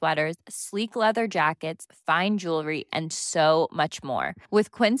cashmere sweaters, sleek leather jackets, fine jewelry, and so much more.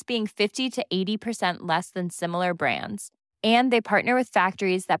 With Quince being 50 to 80% less than similar brands. And they partner with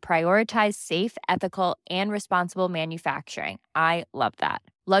factories that prioritize safe, ethical, and responsible manufacturing. I love that.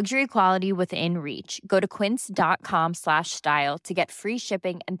 Luxury quality within reach. Go to quince.com/style to get free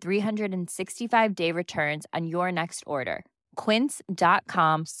shipping and 365-day returns on your next order.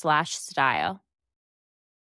 Quince.com/style.